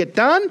I want to get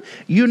done.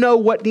 You know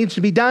what needs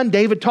to be done.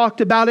 David talked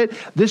about it.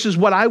 This is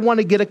what I want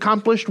to get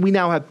accomplished. We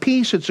now have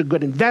peace. It's a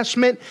good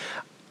investment.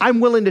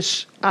 I'm willing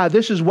to,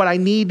 this is what I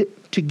need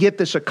to get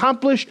this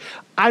accomplished.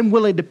 I'm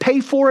willing to pay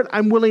for it.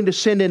 I'm willing to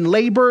send in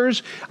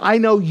laborers. I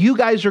know you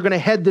guys are going to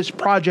head this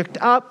project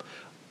up.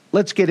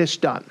 Let's get this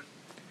done.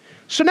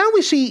 So now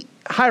we see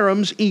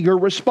Hiram's eager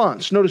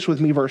response. Notice with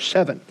me verse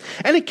 7.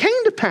 And it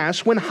came to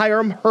pass when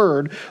Hiram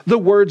heard the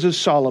words of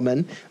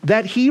Solomon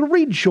that he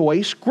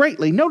rejoiced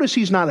greatly. Notice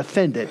he's not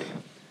offended.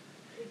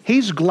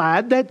 He's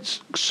glad that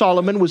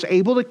Solomon was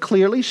able to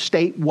clearly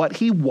state what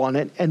he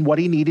wanted and what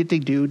he needed to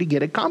do to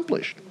get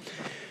accomplished.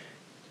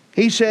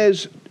 He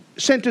says,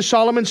 sent to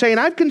Solomon saying,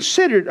 I've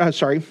considered,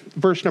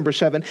 verse number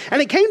 7.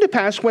 And it came to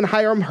pass when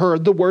Hiram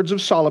heard the words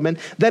of Solomon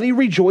that he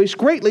rejoiced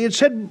greatly and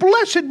said,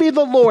 Blessed be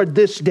the Lord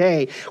this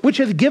day, which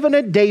hath given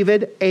to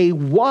David a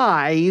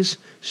wise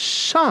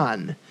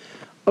son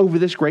over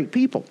this great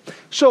people.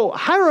 So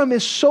Hiram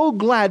is so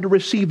glad to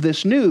receive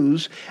this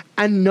news,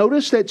 and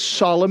notice that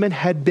Solomon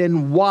had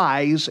been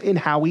wise in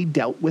how he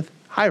dealt with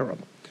Hiram.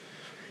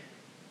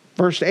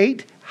 Verse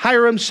 8,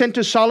 Hiram sent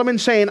to Solomon,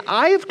 saying,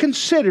 I have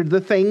considered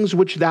the things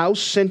which thou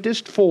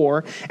sentest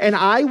for, and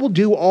I will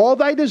do all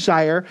thy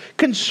desire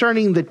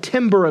concerning the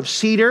timber of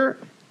cedar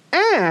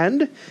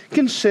and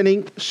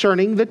concerning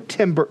the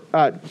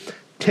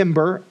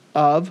timber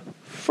of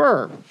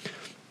fir.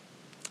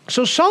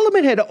 So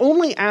Solomon had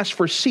only asked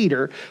for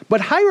cedar,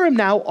 but Hiram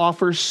now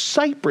offers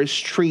cypress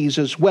trees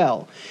as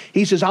well.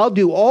 He says, I'll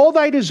do all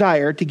thy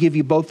desire to give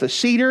you both the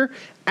cedar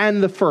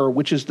and the fir,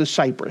 which is the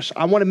cypress.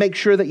 I want to make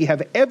sure that you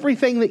have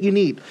everything that you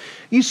need.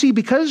 You see,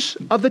 because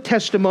of the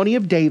testimony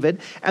of David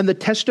and the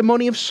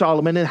testimony of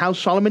Solomon and how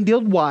Solomon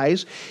dealt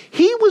wise,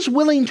 he was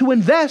willing to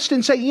invest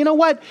and say, you know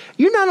what?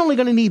 You're not only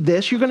going to need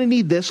this, you're going to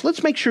need this.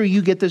 Let's make sure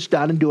you get this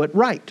done and do it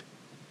right.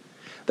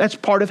 That's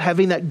part of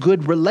having that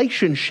good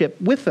relationship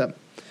with them.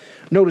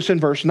 Notice in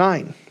verse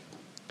 9.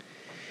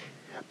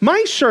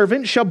 My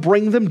servant shall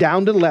bring them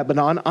down to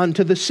Lebanon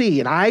unto the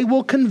sea, and I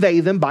will convey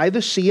them by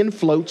the sea in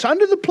floats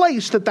unto the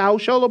place that thou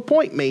shalt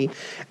appoint me,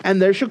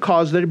 and there shall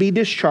cause there to be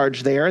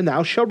discharged there, and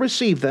thou shalt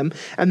receive them,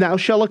 and thou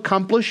shalt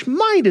accomplish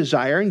my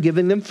desire in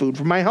giving them food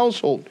for my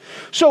household.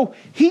 So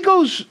he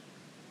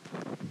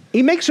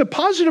makes a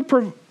positive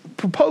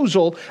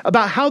proposal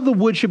about how the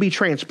wood should be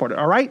transported.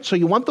 All right, so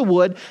you want the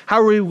wood.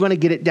 How are we going to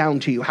get it down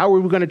to you? How are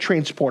we going to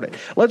transport it?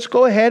 Let's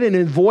go ahead and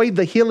avoid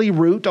the hilly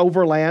route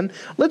overland.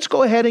 Let's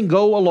go ahead and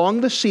go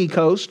along the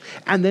seacoast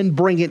and then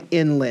bring it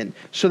inland.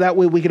 So that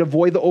way we can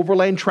avoid the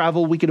overland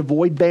travel. We can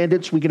avoid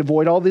bandits. We can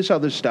avoid all this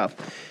other stuff.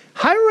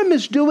 Hiram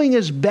is doing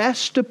his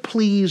best to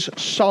please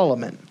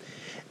Solomon.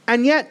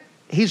 And yet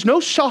he's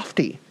no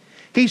softy.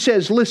 He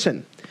says,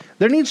 listen,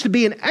 there needs to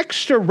be an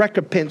extra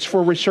recompense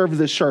for reserve of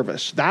this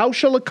service. Thou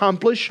shalt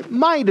accomplish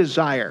my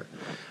desire.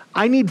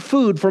 I need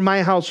food for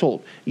my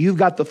household. You've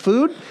got the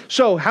food.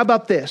 So how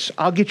about this?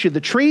 I'll get you the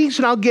trees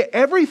and I'll get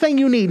everything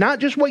you need. Not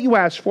just what you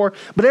asked for,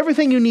 but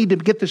everything you need to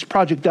get this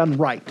project done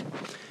right.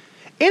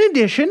 In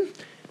addition,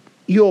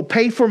 you'll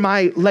pay for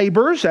my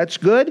laborers. That's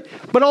good.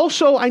 But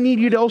also, I need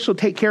you to also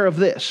take care of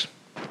this.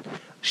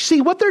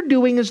 See, what they're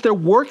doing is they're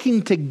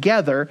working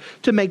together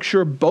to make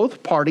sure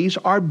both parties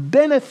are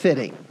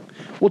benefiting.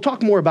 We'll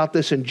talk more about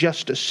this in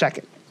just a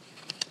second.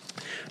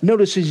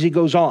 Notice as he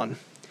goes on,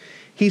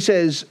 he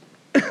says,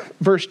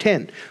 verse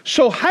 10,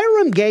 So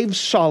Hiram gave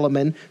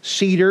Solomon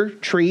cedar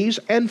trees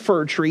and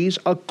fir trees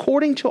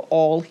according to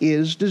all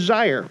his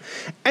desire.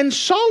 And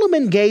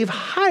Solomon gave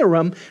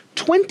Hiram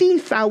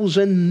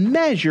 20,000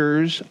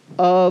 measures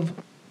of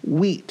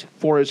wheat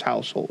for his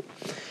household,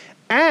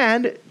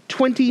 and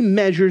 20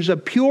 measures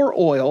of pure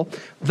oil.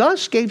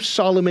 Thus gave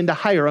Solomon to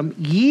Hiram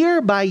year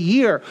by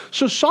year.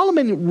 So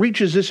Solomon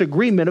reaches this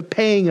agreement of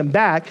paying him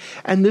back,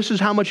 and this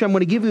is how much I'm going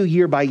to give you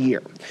year by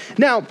year.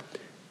 Now,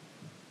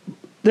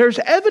 there's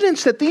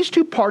evidence that these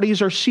two parties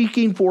are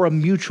seeking for a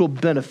mutual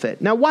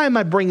benefit. Now, why am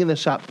I bringing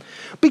this up?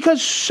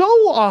 Because so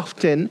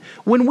often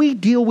when we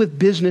deal with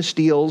business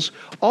deals,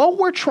 all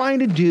we're trying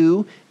to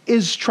do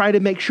is try to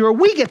make sure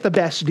we get the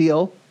best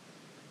deal,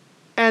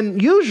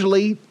 and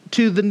usually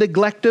to the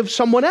neglect of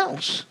someone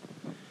else.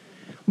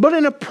 But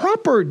in a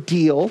proper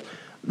deal,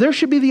 there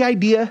should be the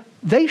idea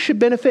they should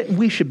benefit and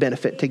we should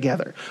benefit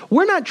together.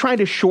 We're not trying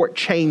to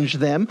shortchange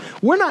them.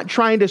 We're not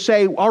trying to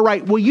say, all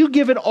right, well, you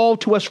give it all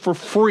to us for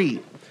free.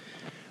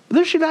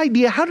 There should be the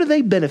idea, how do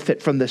they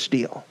benefit from this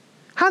deal?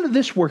 How did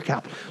this work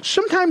out?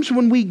 Sometimes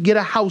when we get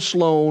a house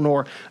loan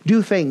or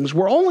do things,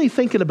 we're only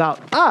thinking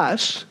about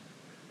us,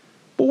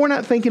 but we're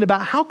not thinking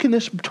about how can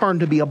this turn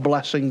to be a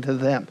blessing to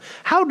them?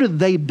 How do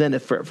they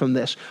benefit from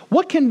this?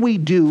 What can we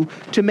do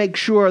to make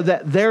sure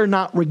that they're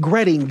not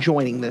regretting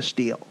joining this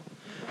deal?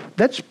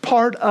 That's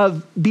part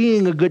of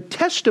being a good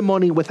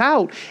testimony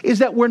without, is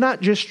that we're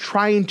not just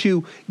trying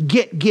to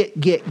get.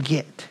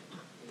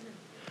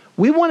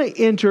 We want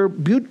to enter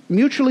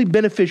mutually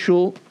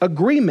beneficial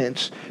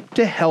agreements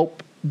to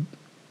help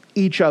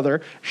each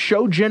other,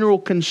 show general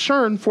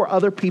concern for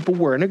other people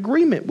we're in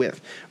agreement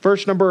with.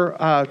 Verse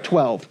number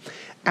 12.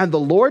 And the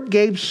Lord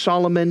gave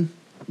Solomon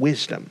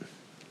wisdom,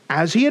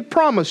 as he had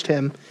promised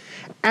him,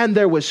 and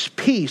there was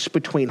peace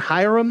between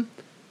Hiram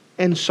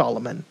and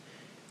Solomon,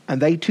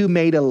 and they two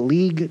made a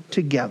league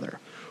together.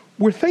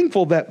 We're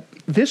thankful that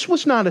this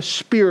was not a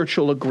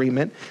spiritual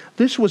agreement.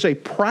 This was a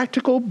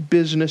practical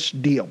business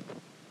deal.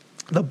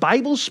 The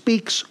Bible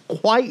speaks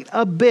quite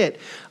a bit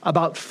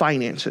about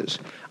finances,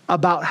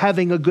 about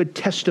having a good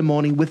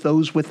testimony with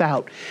those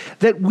without.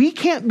 That we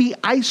can't be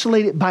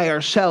isolated by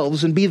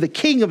ourselves and be the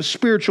king of a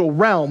spiritual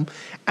realm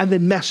and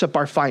then mess up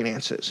our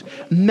finances,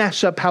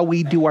 mess up how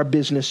we do our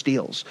business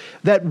deals.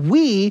 That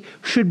we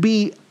should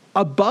be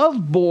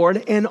above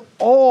board in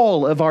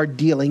all of our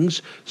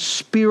dealings,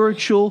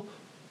 spiritual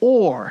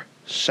or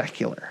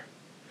secular.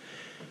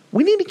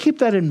 We need to keep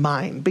that in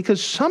mind,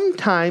 because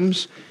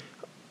sometimes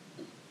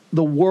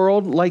the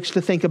world likes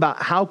to think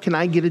about how can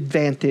I get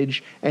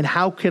advantage and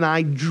how can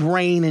I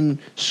drain and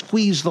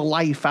squeeze the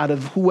life out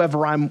of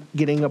whoever I'm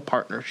getting a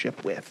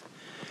partnership with.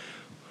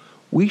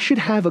 We should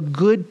have a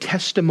good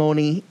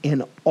testimony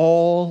in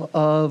all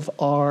of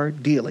our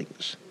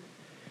dealings.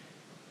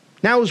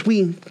 Now, as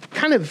we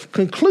kind of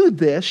conclude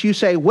this, you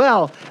say,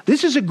 well,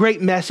 this is a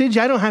great message.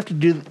 I don't have to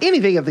do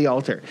anything at the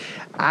altar.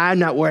 I'm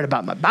not worried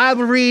about my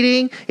Bible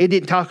reading. It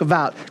didn't talk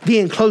about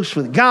being close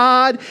with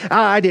God.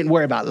 I didn't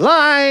worry about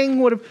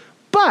lying.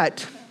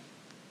 But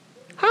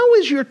how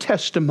is your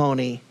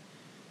testimony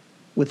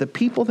with the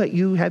people that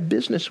you have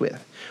business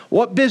with?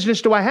 What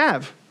business do I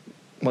have?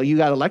 Well, you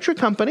got an electric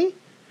company.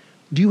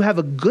 Do you have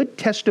a good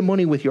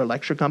testimony with your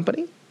electric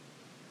company?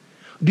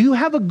 Do you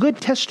have a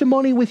good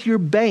testimony with your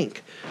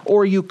bank?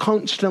 Or are you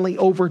constantly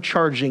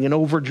overcharging and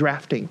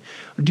overdrafting?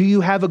 Do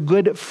you have a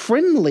good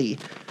friendly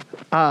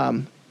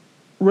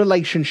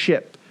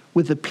relationship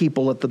with the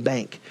people at the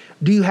bank?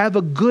 Do you have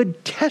a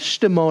good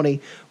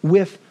testimony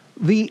with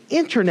the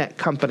internet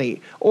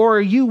company? Or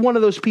are you one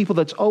of those people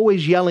that's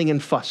always yelling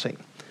and fussing?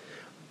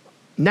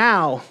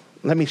 Now,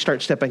 let me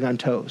start stepping on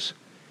toes.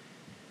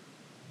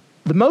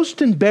 The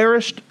most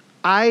embarrassed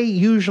I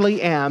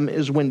usually am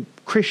is when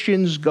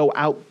Christians go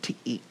out to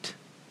eat.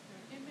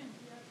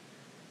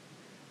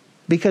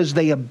 Because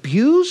they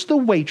abuse the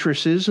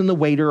waitresses and the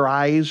waiter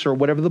eyes, or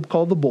whatever they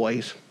call the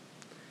boys.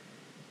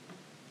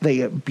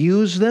 They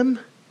abuse them,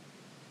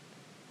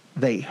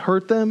 they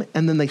hurt them,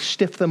 and then they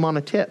stiff them on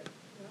a tip.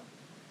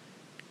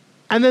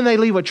 And then they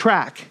leave a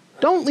track.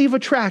 Don't leave a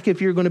track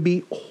if you're going to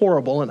be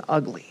horrible and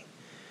ugly.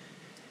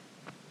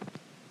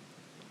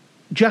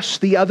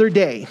 Just the other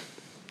day,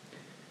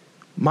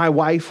 my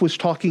wife was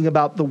talking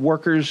about the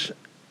workers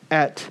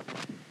at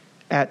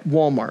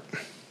Walmart.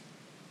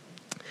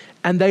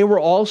 And they were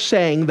all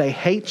saying they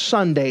hate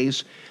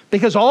Sundays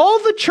because all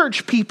the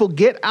church people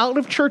get out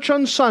of church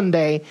on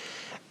Sunday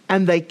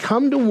and they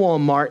come to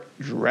Walmart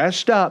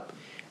dressed up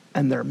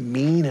and they're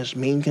mean as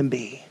mean can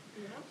be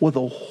with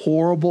a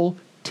horrible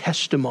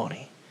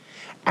testimony.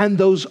 And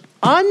those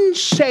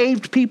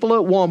unsaved people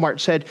at Walmart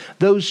said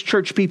those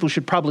church people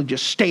should probably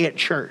just stay at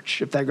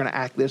church if they're going to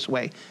act this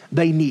way.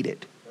 They need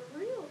it.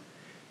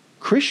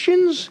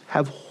 Christians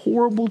have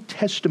horrible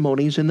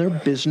testimonies in their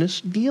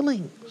business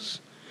dealings.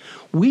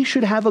 We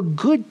should have a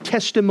good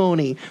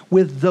testimony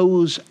with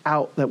those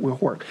out that we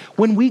work.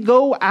 When we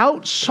go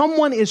out,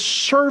 someone is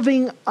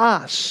serving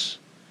us.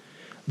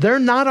 They're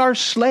not our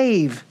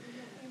slave.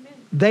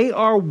 They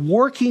are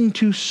working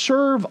to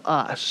serve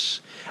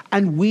us.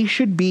 And we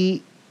should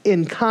be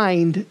in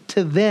kind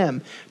to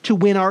them to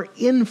win our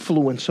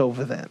influence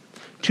over them,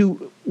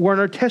 to win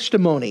our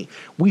testimony.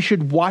 We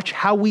should watch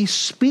how we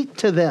speak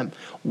to them.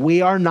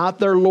 We are not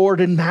their Lord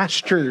and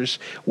masters.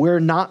 They're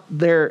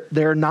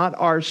not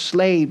our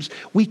slaves.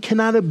 We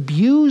cannot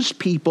abuse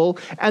people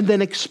and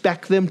then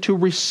expect them to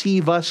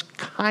receive us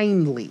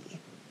kindly.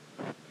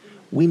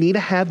 We need to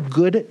have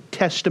good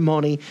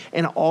testimony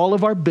in all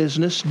of our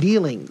business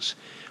dealings.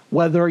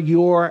 Whether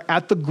you're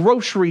at the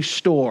grocery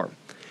store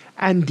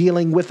and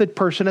dealing with a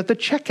person at the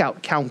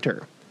checkout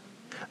counter,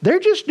 they're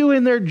just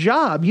doing their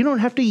job. You don't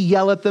have to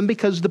yell at them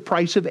because the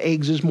price of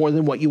eggs is more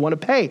than what you want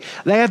to pay.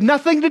 They have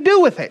nothing to do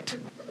with it.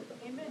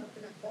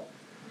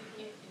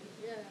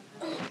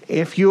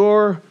 If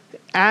you're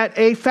at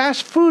a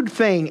fast food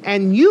thing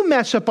and you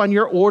mess up on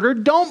your order,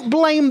 don't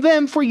blame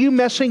them for you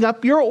messing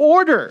up your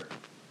order.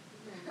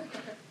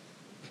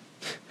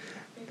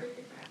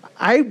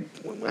 I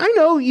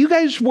know you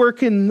guys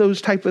work in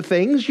those type of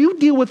things. You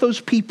deal with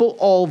those people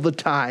all the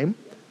time.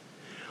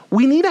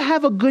 We need to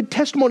have a good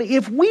testimony.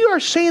 If we are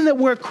saying that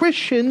we're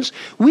Christians,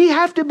 we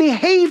have to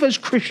behave as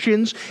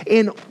Christians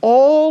in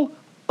all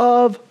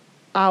of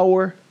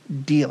our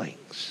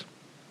dealings.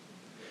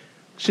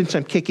 Since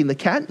I'm kicking the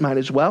cat, might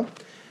as well.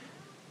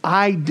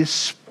 I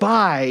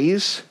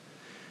despise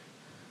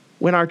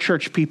when our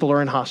church people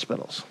are in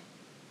hospitals.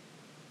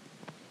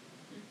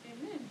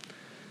 Amen.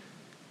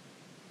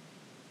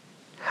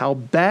 How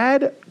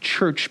bad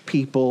church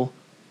people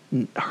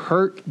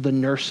hurt the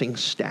nursing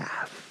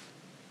staff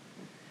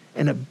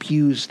and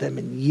abuse them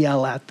and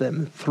yell at them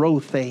and throw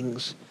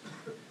things.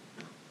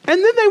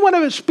 And then they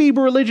want to be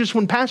religious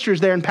when pastor's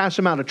there and pass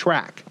them out a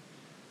tract.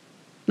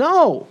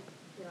 No.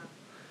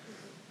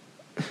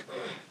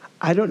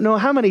 I don't know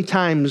how many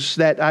times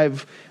that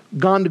I've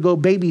gone to go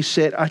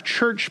babysit a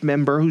church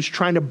member who's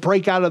trying to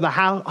break out of the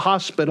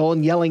hospital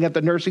and yelling at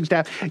the nursing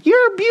staff,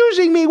 "You're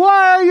abusing me.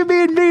 Why are you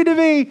being mean to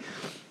me?"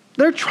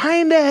 They're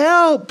trying to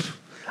help.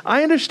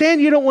 I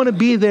understand you don't want to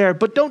be there,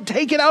 but don't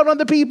take it out on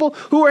the people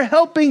who are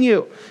helping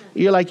you.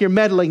 You're like, you're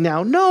meddling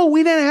now. No,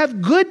 we didn't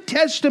have good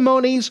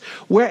testimonies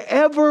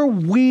wherever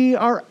we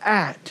are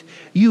at.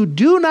 You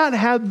do not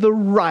have the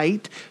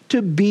right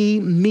to be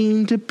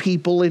mean to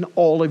people in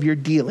all of your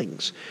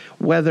dealings.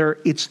 Whether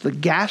it's the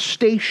gas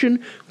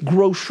station,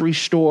 grocery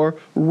store,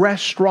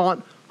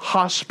 restaurant,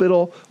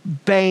 hospital,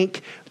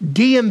 bank,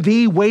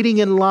 DMV, waiting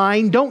in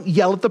line. Don't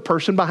yell at the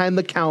person behind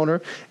the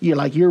counter. You're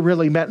like, you're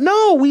really mad.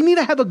 No, we need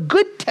to have a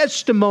good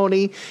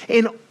testimony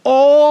in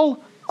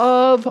all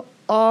of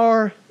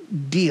our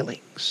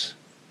dealings.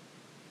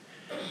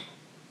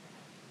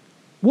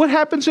 What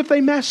happens if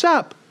they mess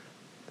up?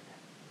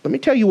 Let me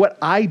tell you what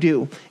I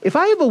do. If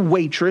I have a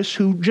waitress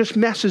who just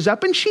messes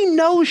up and she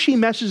knows she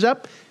messes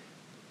up,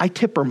 I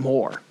tip her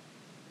more.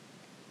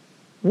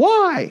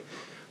 Why?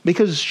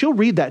 Because she'll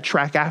read that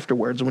track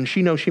afterwards when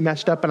she knows she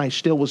messed up and I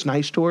still was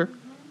nice to her.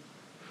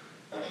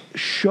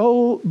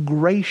 Show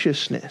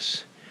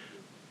graciousness.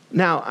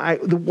 Now,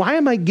 why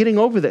am I getting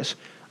over this?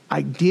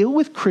 I deal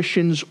with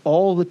Christians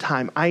all the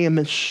time. I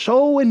am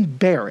so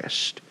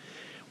embarrassed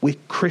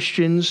with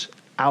Christians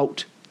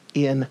out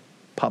in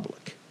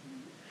public.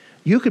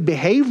 You could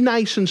behave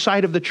nice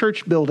inside of the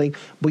church building,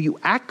 but you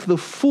act the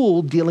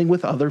fool dealing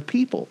with other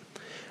people.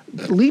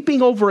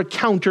 Leaping over a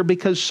counter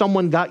because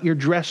someone got your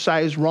dress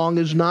size wrong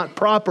is not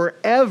proper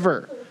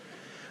ever.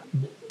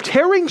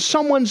 Tearing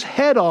someone's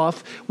head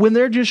off when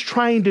they're just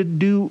trying to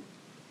do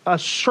a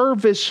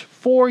service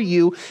for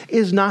you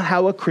is not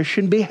how a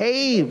Christian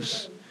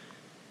behaves.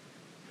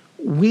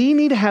 We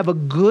need to have a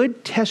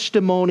good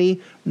testimony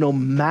no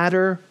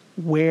matter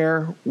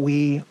where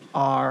we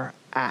are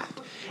at.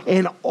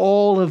 And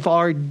all of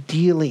our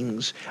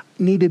dealings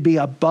need to be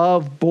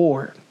above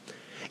board.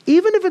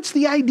 Even if it's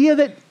the idea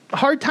that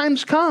hard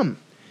times come.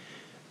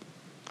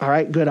 All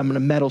right, good. I'm going to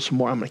meddle some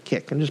more. I'm going to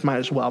kick. I just might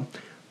as well.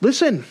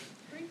 Listen,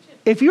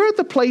 if you're at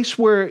the place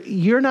where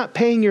you're not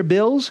paying your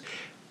bills,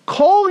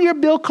 call your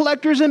bill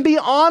collectors and be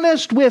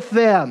honest with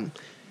them.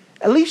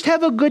 At least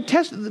have a good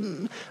test.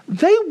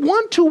 They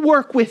want to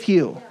work with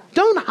you.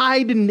 Don't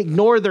hide and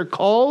ignore their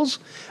calls.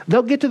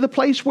 They'll get to the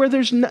place where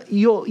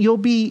you'll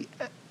be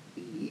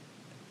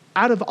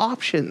out of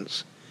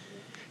options.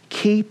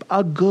 Keep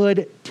a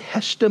good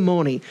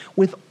testimony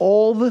with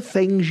all the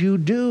things you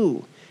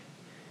do.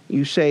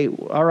 You say,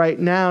 all right,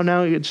 now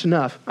it's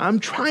enough. I'm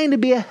trying to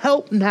be a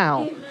help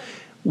now. Amen.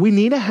 We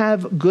need to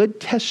have good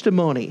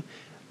testimony.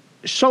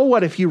 So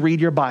what if you read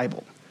your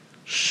Bible?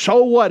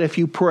 So what if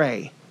you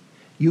pray?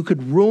 You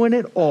could ruin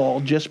it all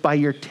just by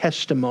your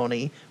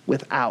testimony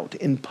without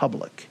in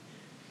public.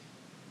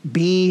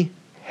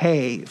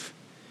 Behave.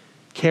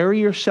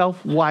 Carry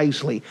yourself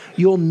wisely.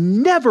 You'll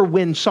never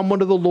win someone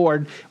to the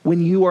Lord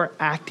when you are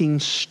acting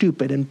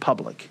stupid in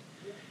public.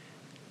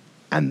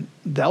 And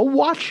they'll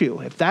watch you.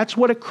 If that's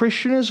what a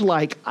Christian is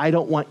like, I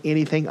don't want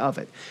anything of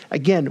it.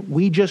 Again,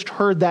 we just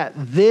heard that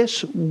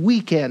this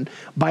weekend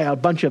by a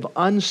bunch of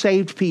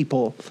unsaved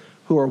people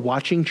who are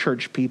watching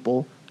church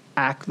people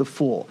act the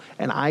fool.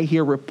 And I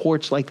hear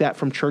reports like that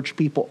from church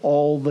people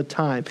all the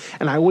time.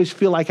 And I always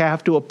feel like I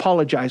have to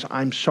apologize.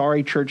 I'm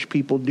sorry church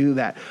people do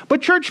that.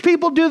 But church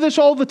people do this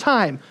all the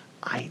time.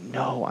 I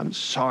know. I'm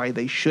sorry.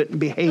 They shouldn't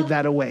behave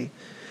that way.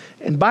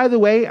 And by the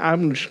way,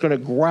 I'm just going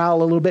to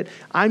growl a little bit.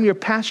 I'm your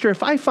pastor.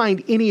 If I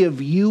find any of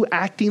you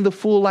acting the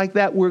fool like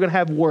that, we're going to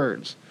have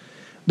words.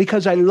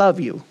 Because I love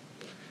you.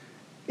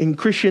 In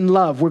Christian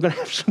love, we're going to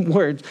have some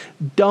words.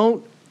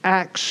 Don't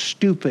act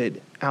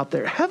stupid out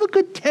there. Have a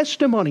good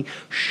testimony.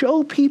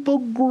 Show people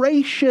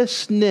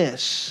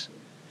graciousness.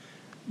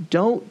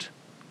 Don't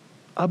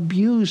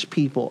abuse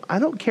people. I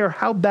don't care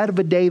how bad of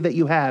a day that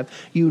you have.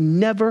 You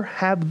never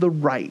have the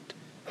right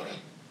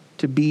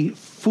to be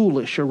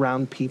foolish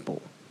around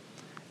people.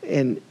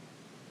 And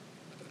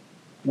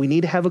we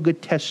need to have a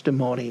good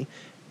testimony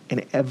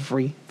in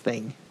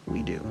everything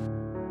we do.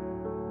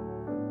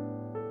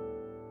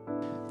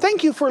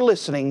 Thank you for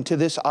listening to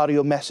this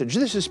audio message.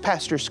 This is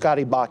Pastor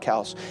Scotty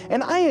Bachhaus,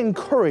 and I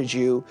encourage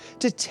you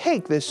to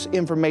take this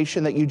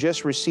information that you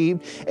just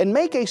received and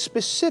make a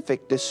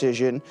specific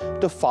decision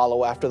to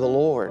follow after the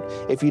Lord.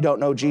 If you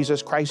don't know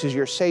Jesus Christ as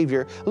your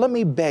Savior, let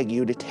me beg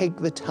you to take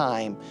the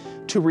time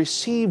to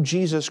receive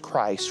Jesus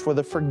Christ for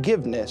the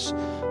forgiveness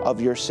of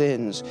your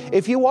sins.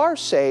 If you are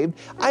saved,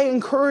 I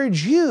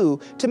encourage you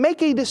to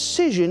make a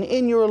decision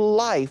in your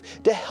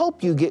life to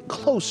help you get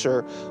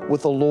closer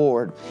with the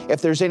Lord.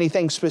 If there's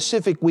anything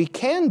specific we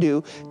can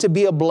do to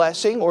be a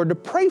blessing or to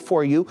pray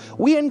for you,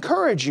 we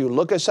encourage you.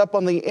 Look us up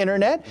on the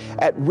internet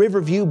at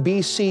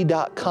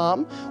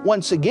riverviewbc.com.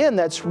 Once again,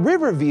 that's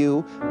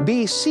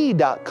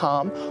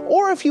riverviewbc.com.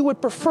 Or if you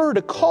would prefer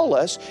to call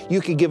us, you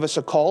can give us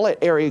a call at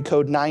area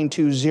code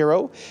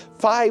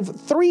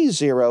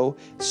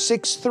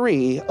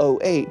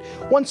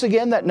 920-530-6308. Once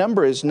again, that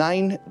number is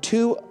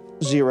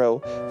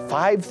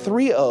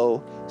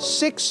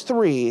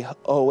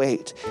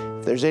 920-530-6308.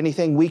 If there's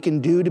anything we can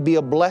do to be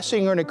a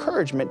blessing or an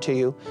encouragement to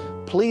you,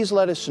 please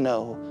let us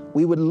know.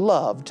 We would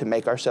love to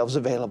make ourselves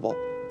available.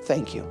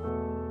 Thank you.